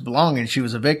 his belongings. She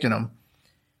was evicting him.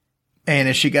 And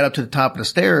as she got up to the top of the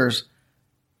stairs,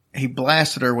 he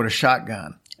blasted her with a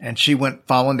shotgun. And she went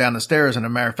falling down the stairs. And as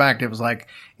a matter of fact, it was like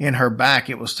in her back,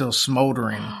 it was still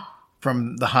smoldering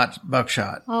from the hot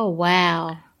buckshot. Oh,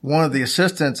 wow. One of the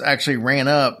assistants actually ran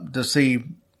up to see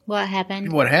what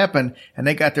happened. And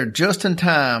they got there just in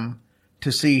time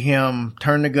to see him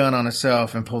turn the gun on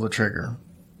himself and pull the trigger.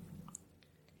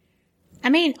 I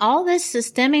mean, all this is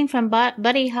stemming from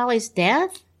Buddy Holly's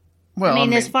death?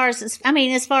 Well, as far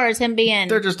as him being...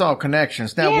 They're just all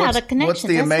connections. Now, what's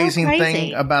the amazing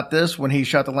thing about this when he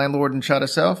shot the landlord and shot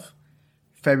himself?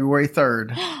 February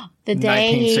 3rd, the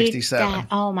day 1967. He died.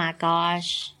 Oh, my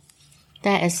gosh.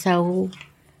 That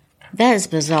is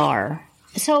bizarre.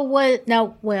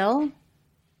 So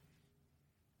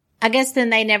I guess then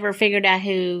they never figured out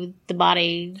who the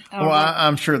body... Well,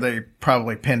 I'm sure they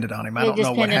probably pinned it on him. I don't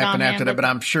know what happened after that, but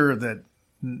I'm sure that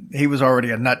he was already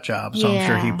a nut job, so I'm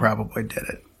sure he probably did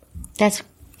it. That's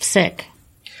sick.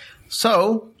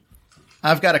 So,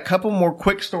 I've got a couple more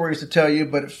quick stories to tell you,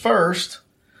 but first,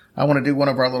 I want to do one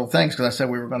of our little things because I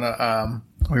said we were going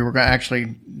to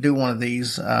actually do one of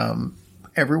these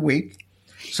every week.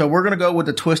 So we're going to go with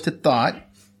the Twisted Thought.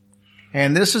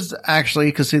 And this is actually,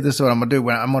 because see, this is what I'm going to do.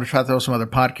 I'm going to try to throw some other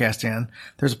podcasts in.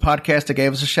 There's a podcast that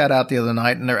gave us a shout out the other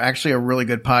night, and they're actually a really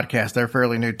good podcast. They're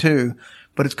fairly new too,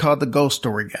 but it's called the Ghost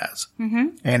Story Guys.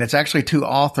 And it's actually 2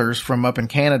 authors from up in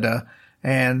Canada,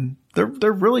 and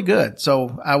they're really good.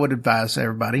 So I would advise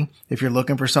everybody, if you're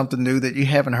looking for something new that you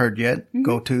haven't heard yet,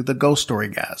 go to the Ghost Story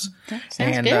Guys. That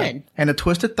sounds good. And the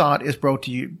Twisted Thought is brought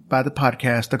to you by the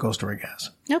podcast, the Ghost Story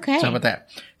Guys. Okay. So how about that?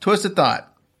 Twisted Thought.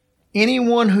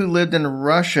 Anyone who lived in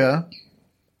Russia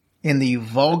in the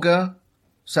Volga,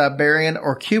 Siberian,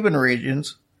 or Cuban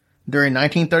regions during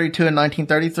 1932 and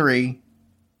 1933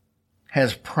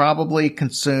 has probably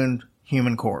consumed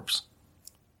human corpse.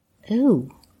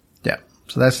 Ooh. Yeah.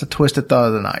 So that's the Twisted Thought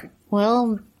of the night.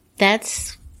 Well,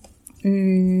 that's I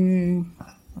know,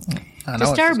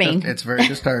 disturbing. It's very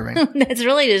disturbing. That's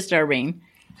really disturbing.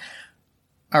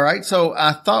 All right. So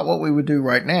I thought what we would do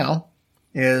right now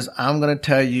is I'm going to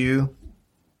tell you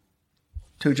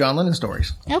 2 John Lennon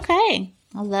stories. Okay.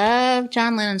 I love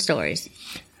John Lennon stories.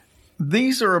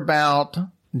 These are about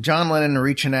John Lennon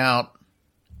reaching out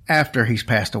after he's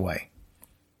passed away.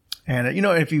 And,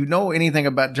 if you know anything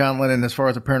about John Lennon as far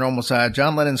as the paranormal side,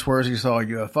 John Lennon swears he saw a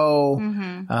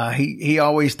UFO. He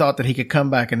always thought that he could come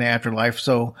back in the afterlife.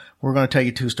 So we're going to tell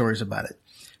you 2 stories about it.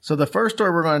 So the first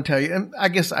story we're going to tell you, and I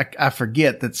guess I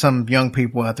forget that some young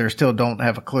people out there still don't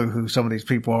have a clue who some of these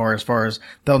people are, as far as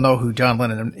they'll know who John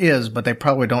Lennon is, but they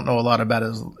probably don't know a lot about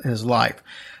his life.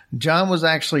 John was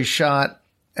actually shot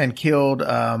and killed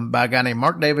by a guy named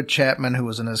Mark David Chapman, who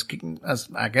was an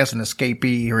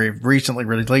escapee, or recently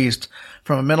released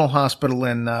from a mental hospital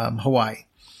in Hawaii.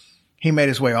 He made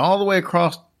his way all the way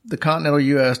across the continental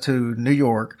U.S. to New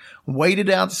York,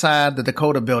 waited outside the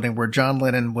Dakota building where John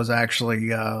Lennon was actually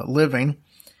living.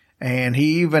 And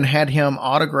he even had him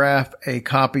autograph a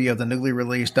copy of the newly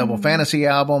released Double Fantasy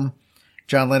album.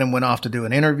 John Lennon went off to do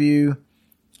an interview,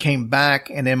 came back,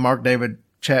 and then Mark David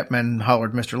Chapman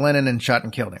hollered Mr. Lennon and shot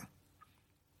and killed him.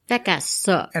 That guy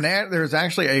sucks. And there's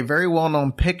actually a very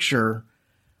well-known picture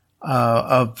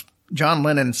of John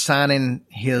Lennon signing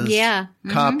his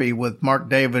copy with Mark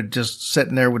David just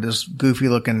sitting there with this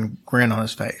goofy-looking grin on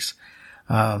his face.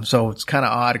 So it's kind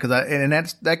of odd because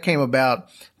that came about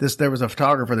this. There was a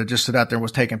photographer that just stood out there and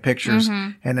was taking pictures.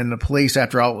 And then the police,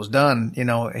 after all was done,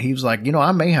 he was like,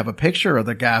 I may have a picture of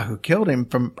the guy who killed him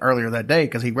from earlier that day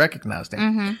because he recognized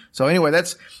him. So anyway,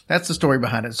 that's the story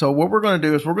behind it. So what we're going to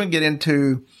do is we're going to get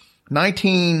into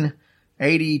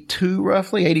 1982,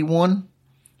 roughly 81.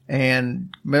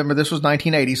 And remember, this was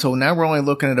 1980. So now we're only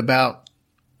looking at about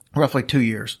roughly 2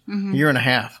 years, a year and a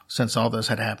half since all this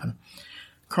had happened.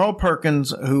 Carl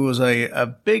Perkins, who was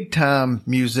a big-time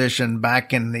musician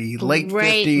back in the late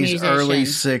 50s, early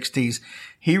 60s.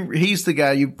 He's the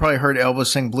guy, you've probably heard Elvis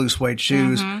sing Blue Suede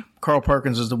Shoes. Carl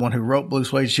Perkins is the one who wrote Blue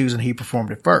Suede Shoes, and he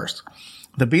performed it first.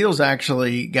 The Beatles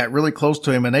actually got really close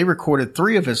to him, and they recorded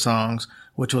 3 of his songs,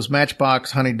 which was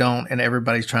Matchbox, Honey Don't, and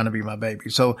Everybody's Trying to Be My Baby.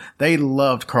 So they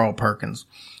loved Carl Perkins.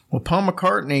 Well, Paul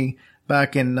McCartney,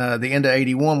 back in the end of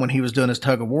 81 when he was doing his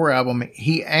Tug of War album,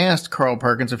 he asked Carl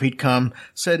Perkins if he'd come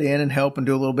sit in and help and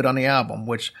do a little bit on the album,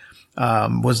 which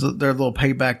was their little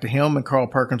payback to him, and Carl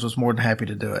Perkins was more than happy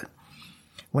to do it.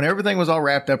 When everything was all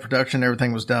wrapped up, production,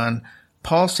 everything was done,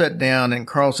 Paul sat down and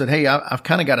Carl said, hey, I've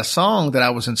kind of got a song that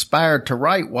I was inspired to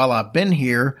write while I've been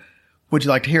here. Would you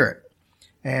like to hear it?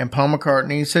 And Paul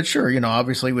McCartney said, sure,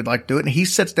 obviously we'd like to do it. And he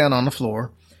sits down on the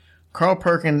floor. Carl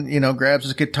Perkins, grabs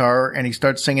his guitar and he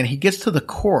starts singing. He gets to the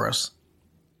chorus,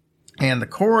 and the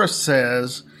chorus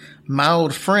says, my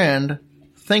old friend,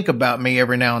 think about me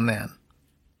every now and then.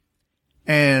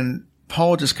 And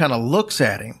Paul just kind of looks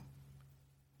at him,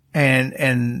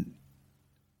 and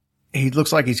he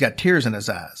looks like he's got tears in his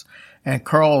eyes. And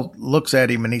Carl looks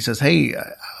at him and he says, hey,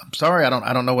 I'm sorry. I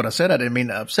don't know what I said. I didn't mean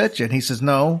to upset you. And he says,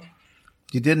 no,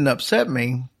 you didn't upset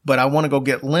me, but I want to go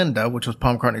get Linda, which was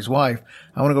Paul McCartney's wife.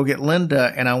 I want to go get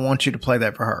Linda, and I want you to play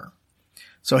that for her.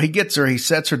 So he gets her, he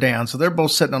sets her down. So they're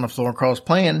both sitting on the floor. Carl's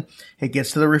playing. He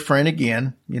gets to the refrain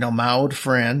again. My old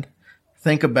friend,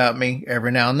 think about me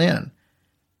every now and then.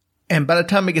 And by the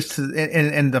time he gets to,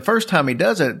 and the first time he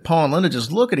does it, Paul and Linda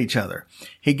just look at each other.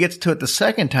 He gets to it the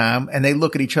second time, and they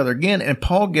look at each other again, and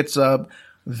Paul gets up,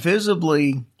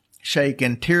 visibly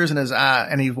shaken, tears in his eye,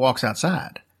 and he walks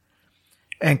outside.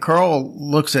 And Carl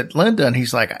looks at Linda and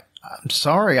he's like, I'm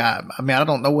sorry. I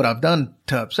don't know what I've done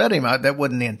to upset him. That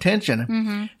wasn't the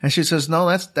intention. And she says, no,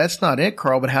 that's not it,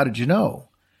 Carl, but how did you know?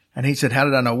 And he said, how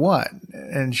did I know what?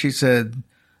 And she said,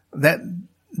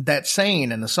 that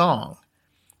saying in the song,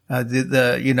 hey,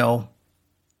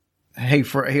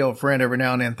 old friend, every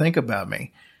now and then think about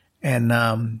me.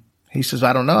 And, he says,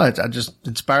 I don't know. I just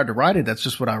inspired to write it. That's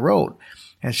just what I wrote.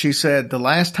 And she said, the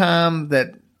last time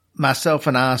that myself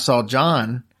and I saw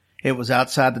John, it was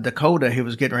outside the Dakota. He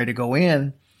was getting ready to go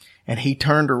in, and he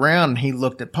turned around and he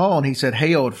looked at Paul and he said,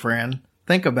 hey, old friend,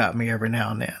 think about me every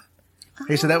now and then.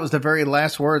 He said that was the very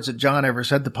last words that John ever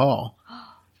said to Paul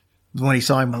when he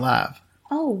saw him alive.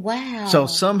 Oh, wow. So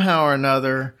somehow or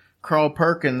another, Carl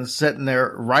Perkins sitting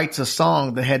there writes a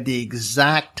song that had the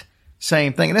exact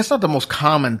same thing. And that's not the most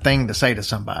common thing to say to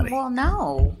somebody. Well,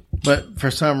 no. But for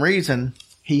some reason,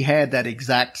 he had that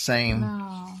exact same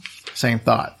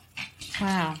thought.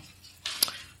 Wow.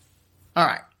 All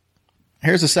right.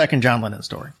 Here's the second John Lennon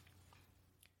story.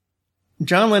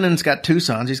 John Lennon's got 2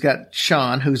 sons. He's got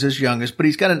Sean, who's his youngest, but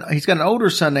he's got an older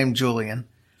son named Julian.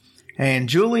 And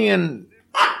John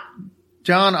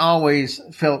always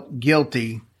felt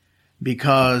guilty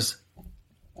because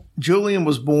Julian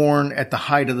was born at the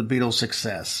height of the Beatles'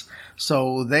 success.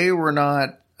 So they were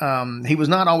not, he was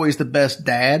not always the best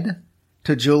dad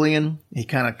to Julian. He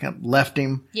kind of left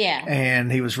him. Yeah.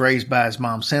 And he was raised by his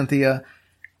mom, Cynthia.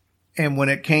 And when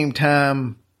it came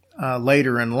time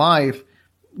later in life,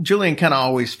 Julian kind of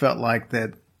always felt like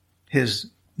that his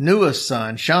newest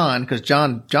son, Sean, because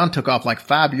John took off like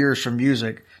 5 years from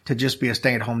music to just be a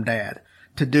stay-at-home dad,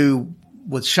 to do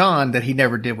with Sean that he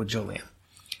never did with Julian.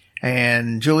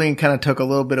 And Julian kind of took a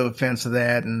little bit of offense to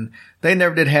that, and they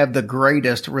never did have the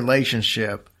greatest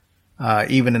relationship,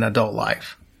 even in adult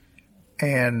life.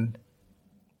 And,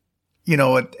 you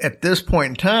know, at this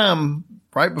point in time,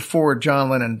 right before John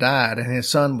Lennon died and his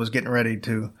son was getting ready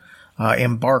to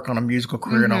embark on a musical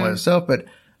career and all that stuff, but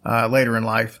later in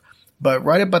life. But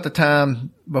right about the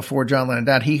time before John Lennon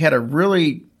died, he had a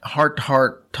really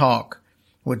heart-to-heart talk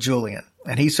with Julian.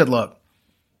 And he said, look,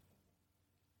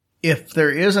 if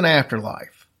there is an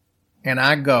afterlife and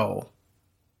I go,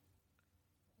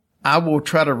 I will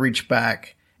try to reach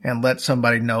back and let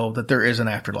somebody know that there is an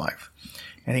afterlife.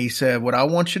 And he said, what I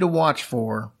want you to watch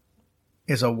for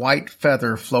is a white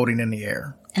feather floating in the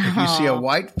air. If you see a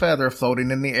white feather floating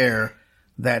in the air,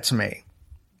 that's me.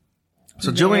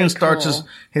 So Very Julian starts cool.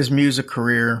 his music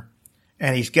career,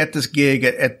 and he's got this gig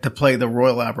to play the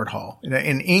Royal Albert Hall.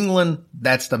 In England,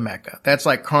 that's the Mecca. That's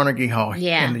like Carnegie Hall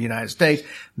in the United States.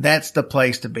 That's the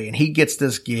place to be. And he gets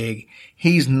this gig.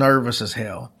 He's nervous as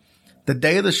hell. The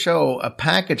day of the show, a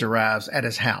package arrives at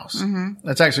his house. Mm-hmm.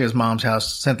 That's actually his mom's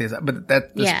house, Cynthia's, but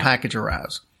this package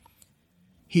arrives.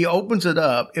 He opens it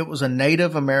up. It was a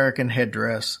Native American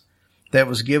headdress that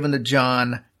was given to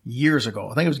John years ago.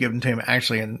 I think it was given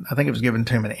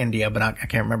to him in India, but I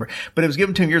can't remember. But it was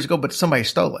given to him years ago, but somebody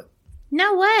stole it.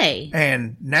 No way.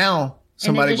 And now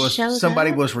somebody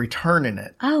was returning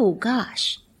it. Oh,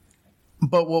 gosh.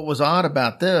 But what was odd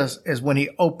about this is when he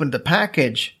opened the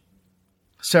package,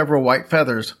 several white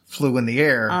feathers flew in the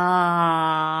air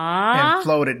and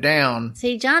floated down.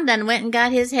 See, John done went and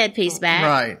got his headpiece back.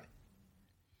 Right.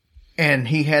 And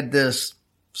he had this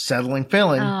settling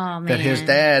feeling that his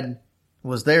dad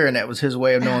was there, and that was his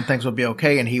way of knowing things would be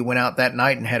okay. And he went out that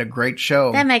night and had a great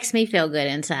show. That makes me feel good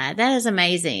inside. That is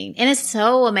amazing. And it's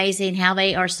so amazing how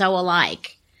they are so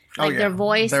alike. Like their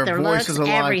voice, their looks, voices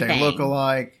alike, everything. they look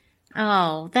alike.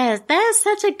 Oh, that is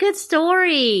such a good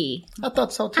story. I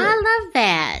thought so too. I love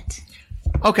that.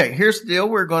 Okay, here's the deal.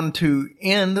 We're going to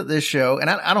end this show, and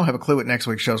I don't have a clue what next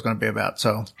week's show is going to be about.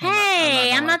 So,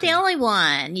 Hey, I'm not the only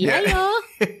one. Yeah.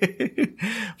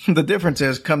 The difference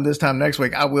is, come this time next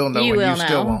week, I will know, You and you will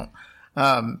still know.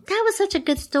 won't. That was such a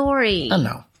good story. I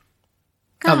know.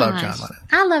 Gosh. I love John Lennon.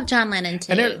 I love John Lennon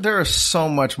too. And there is so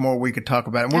much more we could talk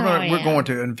about. And we're going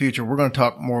to in the future. We're going to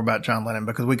talk more about John Lennon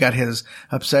because we got his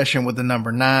obsession with the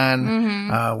number 9.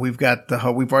 Mm-hmm. We've got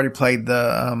we've already played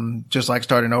the Just Like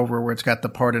Starting Over, where it's got the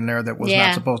part in there that was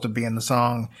not supposed to be in the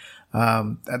song.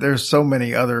 There's so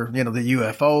many other, the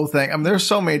UFO thing. I mean, there's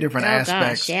so many different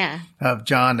aspects of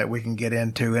John that we can get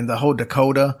into, and the whole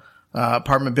Dakota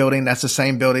apartment building. That's the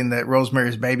same building that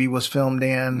Rosemary's Baby was filmed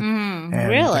in. And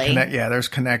really? There's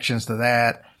connections to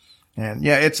that. And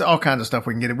it's all kinds of stuff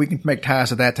we can get. We can make ties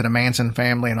to that, to the Manson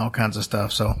family and all kinds of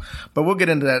stuff. So, but we'll get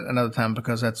into that another time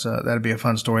because that'd be a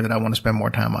fun story that I want to spend more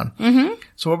time on. Mm-hmm.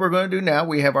 So what we're going to do now,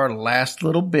 we have our last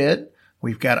little bit.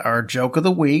 We've got our joke of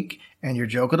the week, and your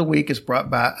joke of the week is brought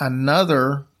by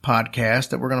another podcast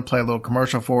that we're going to play a little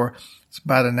commercial for. It's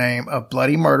by the name of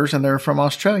Bloody Murders, and they're from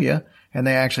Australia. And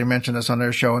they actually mentioned us on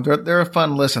their show, and they're a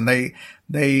fun listen.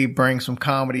 They bring some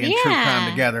comedy and true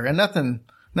crime together, and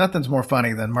nothing's more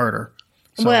funny than murder.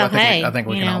 So I think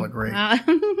we can all agree.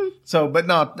 But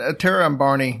no, Tara and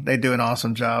Barney, they do an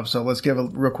awesome job. So let's give a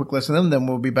real quick listen to them, then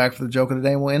we'll be back for the joke of the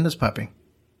day, and we'll end this puppy.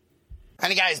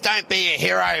 And he goes, "Don't be a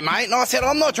hero, mate." And I said,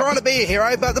 "I'm not trying to be a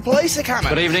hero, but the police are coming."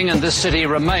 Good evening, and this city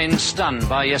remains stunned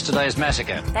by yesterday's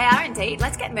massacre. They are indeed.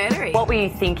 Let's get murdery. What were you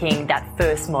thinking that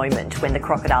first moment when the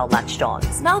crocodile latched on?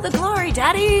 Smell the glory,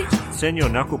 Daddy. Senor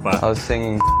Knucklebutt. I was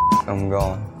singing I'm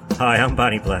gone. Hi, I'm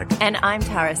Barney Black. And I'm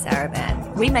Tara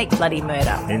Saraban. We make bloody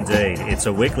murder. Indeed. It's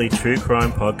a weekly true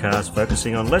crime podcast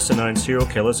focusing on lesser-known serial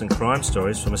killers and crime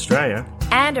stories from Australia.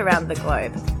 And around the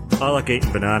globe. I like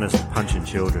eating bananas and punching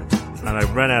children. And I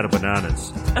ran out of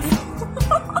bananas.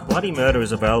 Bloody Murder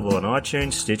is available on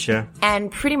iTunes, Stitcher.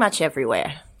 And pretty much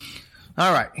everywhere.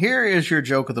 All right, here is your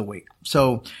joke of the week.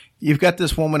 So you've got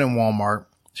this woman in Walmart.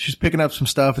 She's picking up some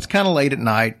stuff. It's kind of late at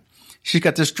night. She's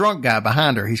got this drunk guy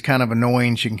behind her. He's kind of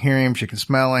annoying. She can hear him. She can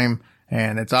smell him.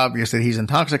 And it's obvious that he's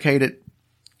intoxicated.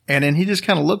 And then he just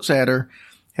kind of looks at her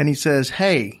and he says,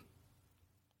 "Hey,"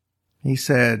 he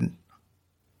said,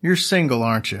 "you're single,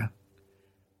 aren't you?"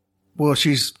 Well,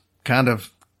 she's kind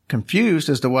of confused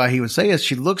as to why he would say this.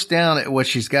 She looks down at what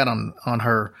she's got on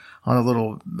a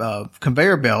little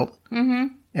conveyor belt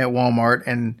at Walmart,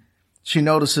 and she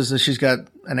notices that she's got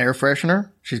an air freshener.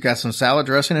 She's got some salad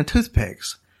dressing and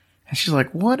toothpicks. And she's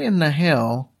like, "What in the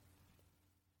hell?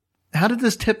 How did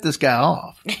this tip this guy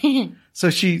off?" So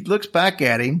she looks back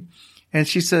at him and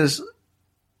she says,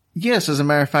 "Yes, as a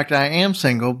matter of fact, I am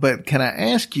single, but can I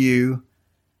ask you,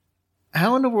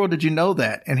 how in the world did you know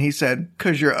that?" And he said,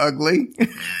 "'Cause you're ugly."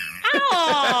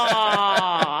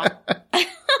 Oh,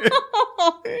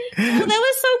 that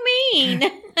was so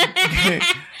mean.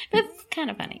 That's kind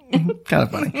of funny. Kind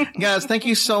of funny. Guys, thank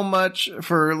you so much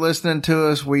for listening to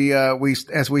us. We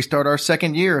as we start our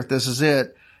second year, this is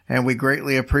it. and we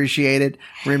greatly appreciate it.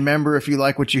 Remember, if you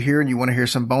like what you hear and you want to hear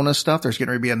some bonus stuff, there's going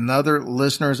to be another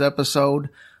listeners episode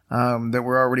that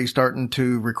we're already starting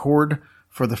to record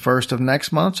for the 1st of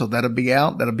next month. So that'll be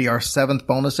out. That'll be our 7th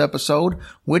bonus episode,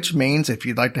 which means if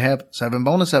you'd like to have 7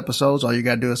 bonus episodes, all you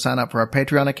got to do is sign up for our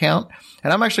Patreon account.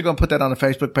 And I'm actually going to put that on the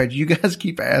Facebook page. You guys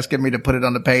keep asking me to put it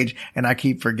on the page and I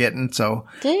keep forgetting. So,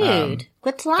 dude,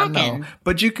 quit slacking.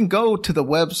 But you can go to the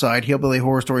website,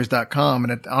 hillbillyhorrorstories.com,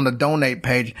 and on the donate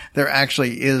page, there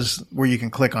actually is where you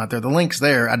can click on it there. The link's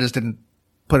there. I just didn't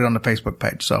put it on the Facebook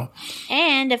page. So,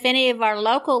 and if any of our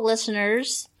local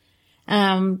listeners,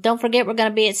 don't forget we're going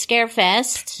to be at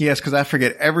Scarefest. Yes, because I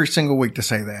forget every single week to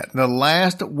say that. The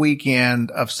last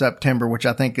weekend of September, which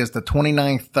I think is the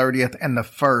 29th, 30th, and the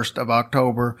 1st of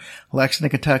October, Lexington,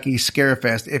 Kentucky,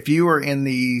 Scarefest. If you are in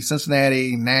the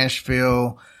Cincinnati,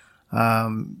 Nashville,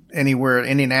 anywhere,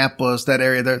 Indianapolis, that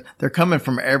area, they're coming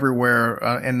from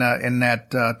everywhere, in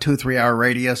that 2-3 hour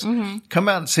radius. Mm-hmm. Come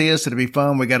out and see us. It'll be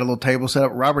fun. We got a little table set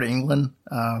up. Robert Englund,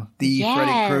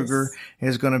 Freddy Krueger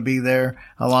is going to be there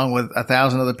along with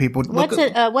 1,000 other people.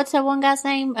 What's that one guy's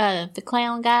name? The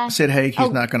clown guy? Sid Haig. He's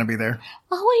not going to be there.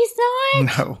 Oh,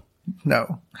 he's not?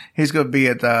 No. He's going to be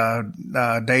at,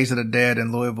 Days of the Dead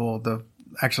in Louisville,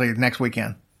 actually next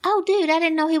weekend. Oh, dude, I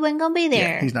didn't know he wasn't going to be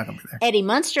there. Yeah, he's not going to be there. Eddie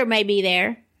Munster may be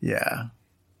there. Yeah.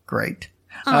 Great.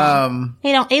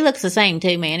 He looks the same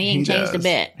too, man. He ain't changed a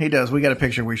bit. He does. We got a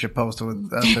picture we should post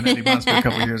with us and Eddie Munster a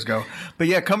couple of years ago. But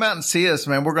yeah, come out and see us,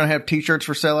 man. We're going to have t-shirts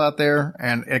for sale out there,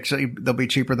 and actually they'll be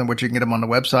cheaper than what you can get them on the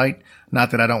website.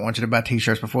 Not that I don't want you to buy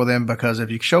t-shirts before then, because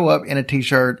if you show up in a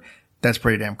t-shirt, that's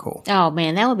pretty damn cool. Oh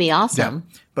man, that would be awesome.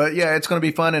 Yeah. But yeah, it's going to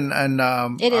be fun,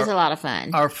 and it is a lot of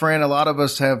fun. Our friend, a lot of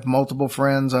us have multiple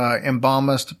friends.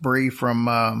 Embalmist Bree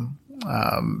from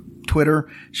Twitter,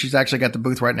 she's actually got the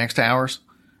booth right next to ours,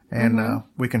 and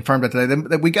we confirmed it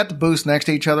today. We got the booths next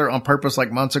to each other on purpose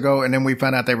like months ago, and then we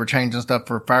found out they were changing stuff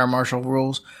for fire marshal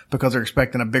rules because they're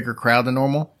expecting a bigger crowd than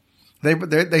normal.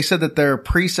 They said that their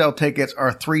pre-sale tickets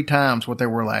are 3 times what they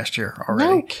were last year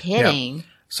already. No kidding. Yeah.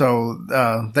 So,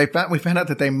 we found out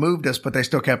that they moved us, but they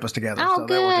still kept us together. Oh, so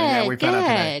good. Yeah, we found out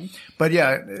today. But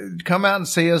yeah, come out and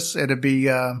see us. It'll be,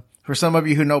 for some of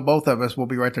you who know both of us, we'll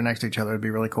be right there next to each other. It'd be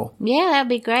really cool. Yeah, that'd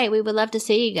be great. We would love to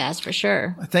see you guys for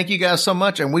sure. Thank you guys so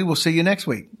much, and we will see you next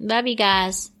week. Love you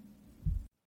guys.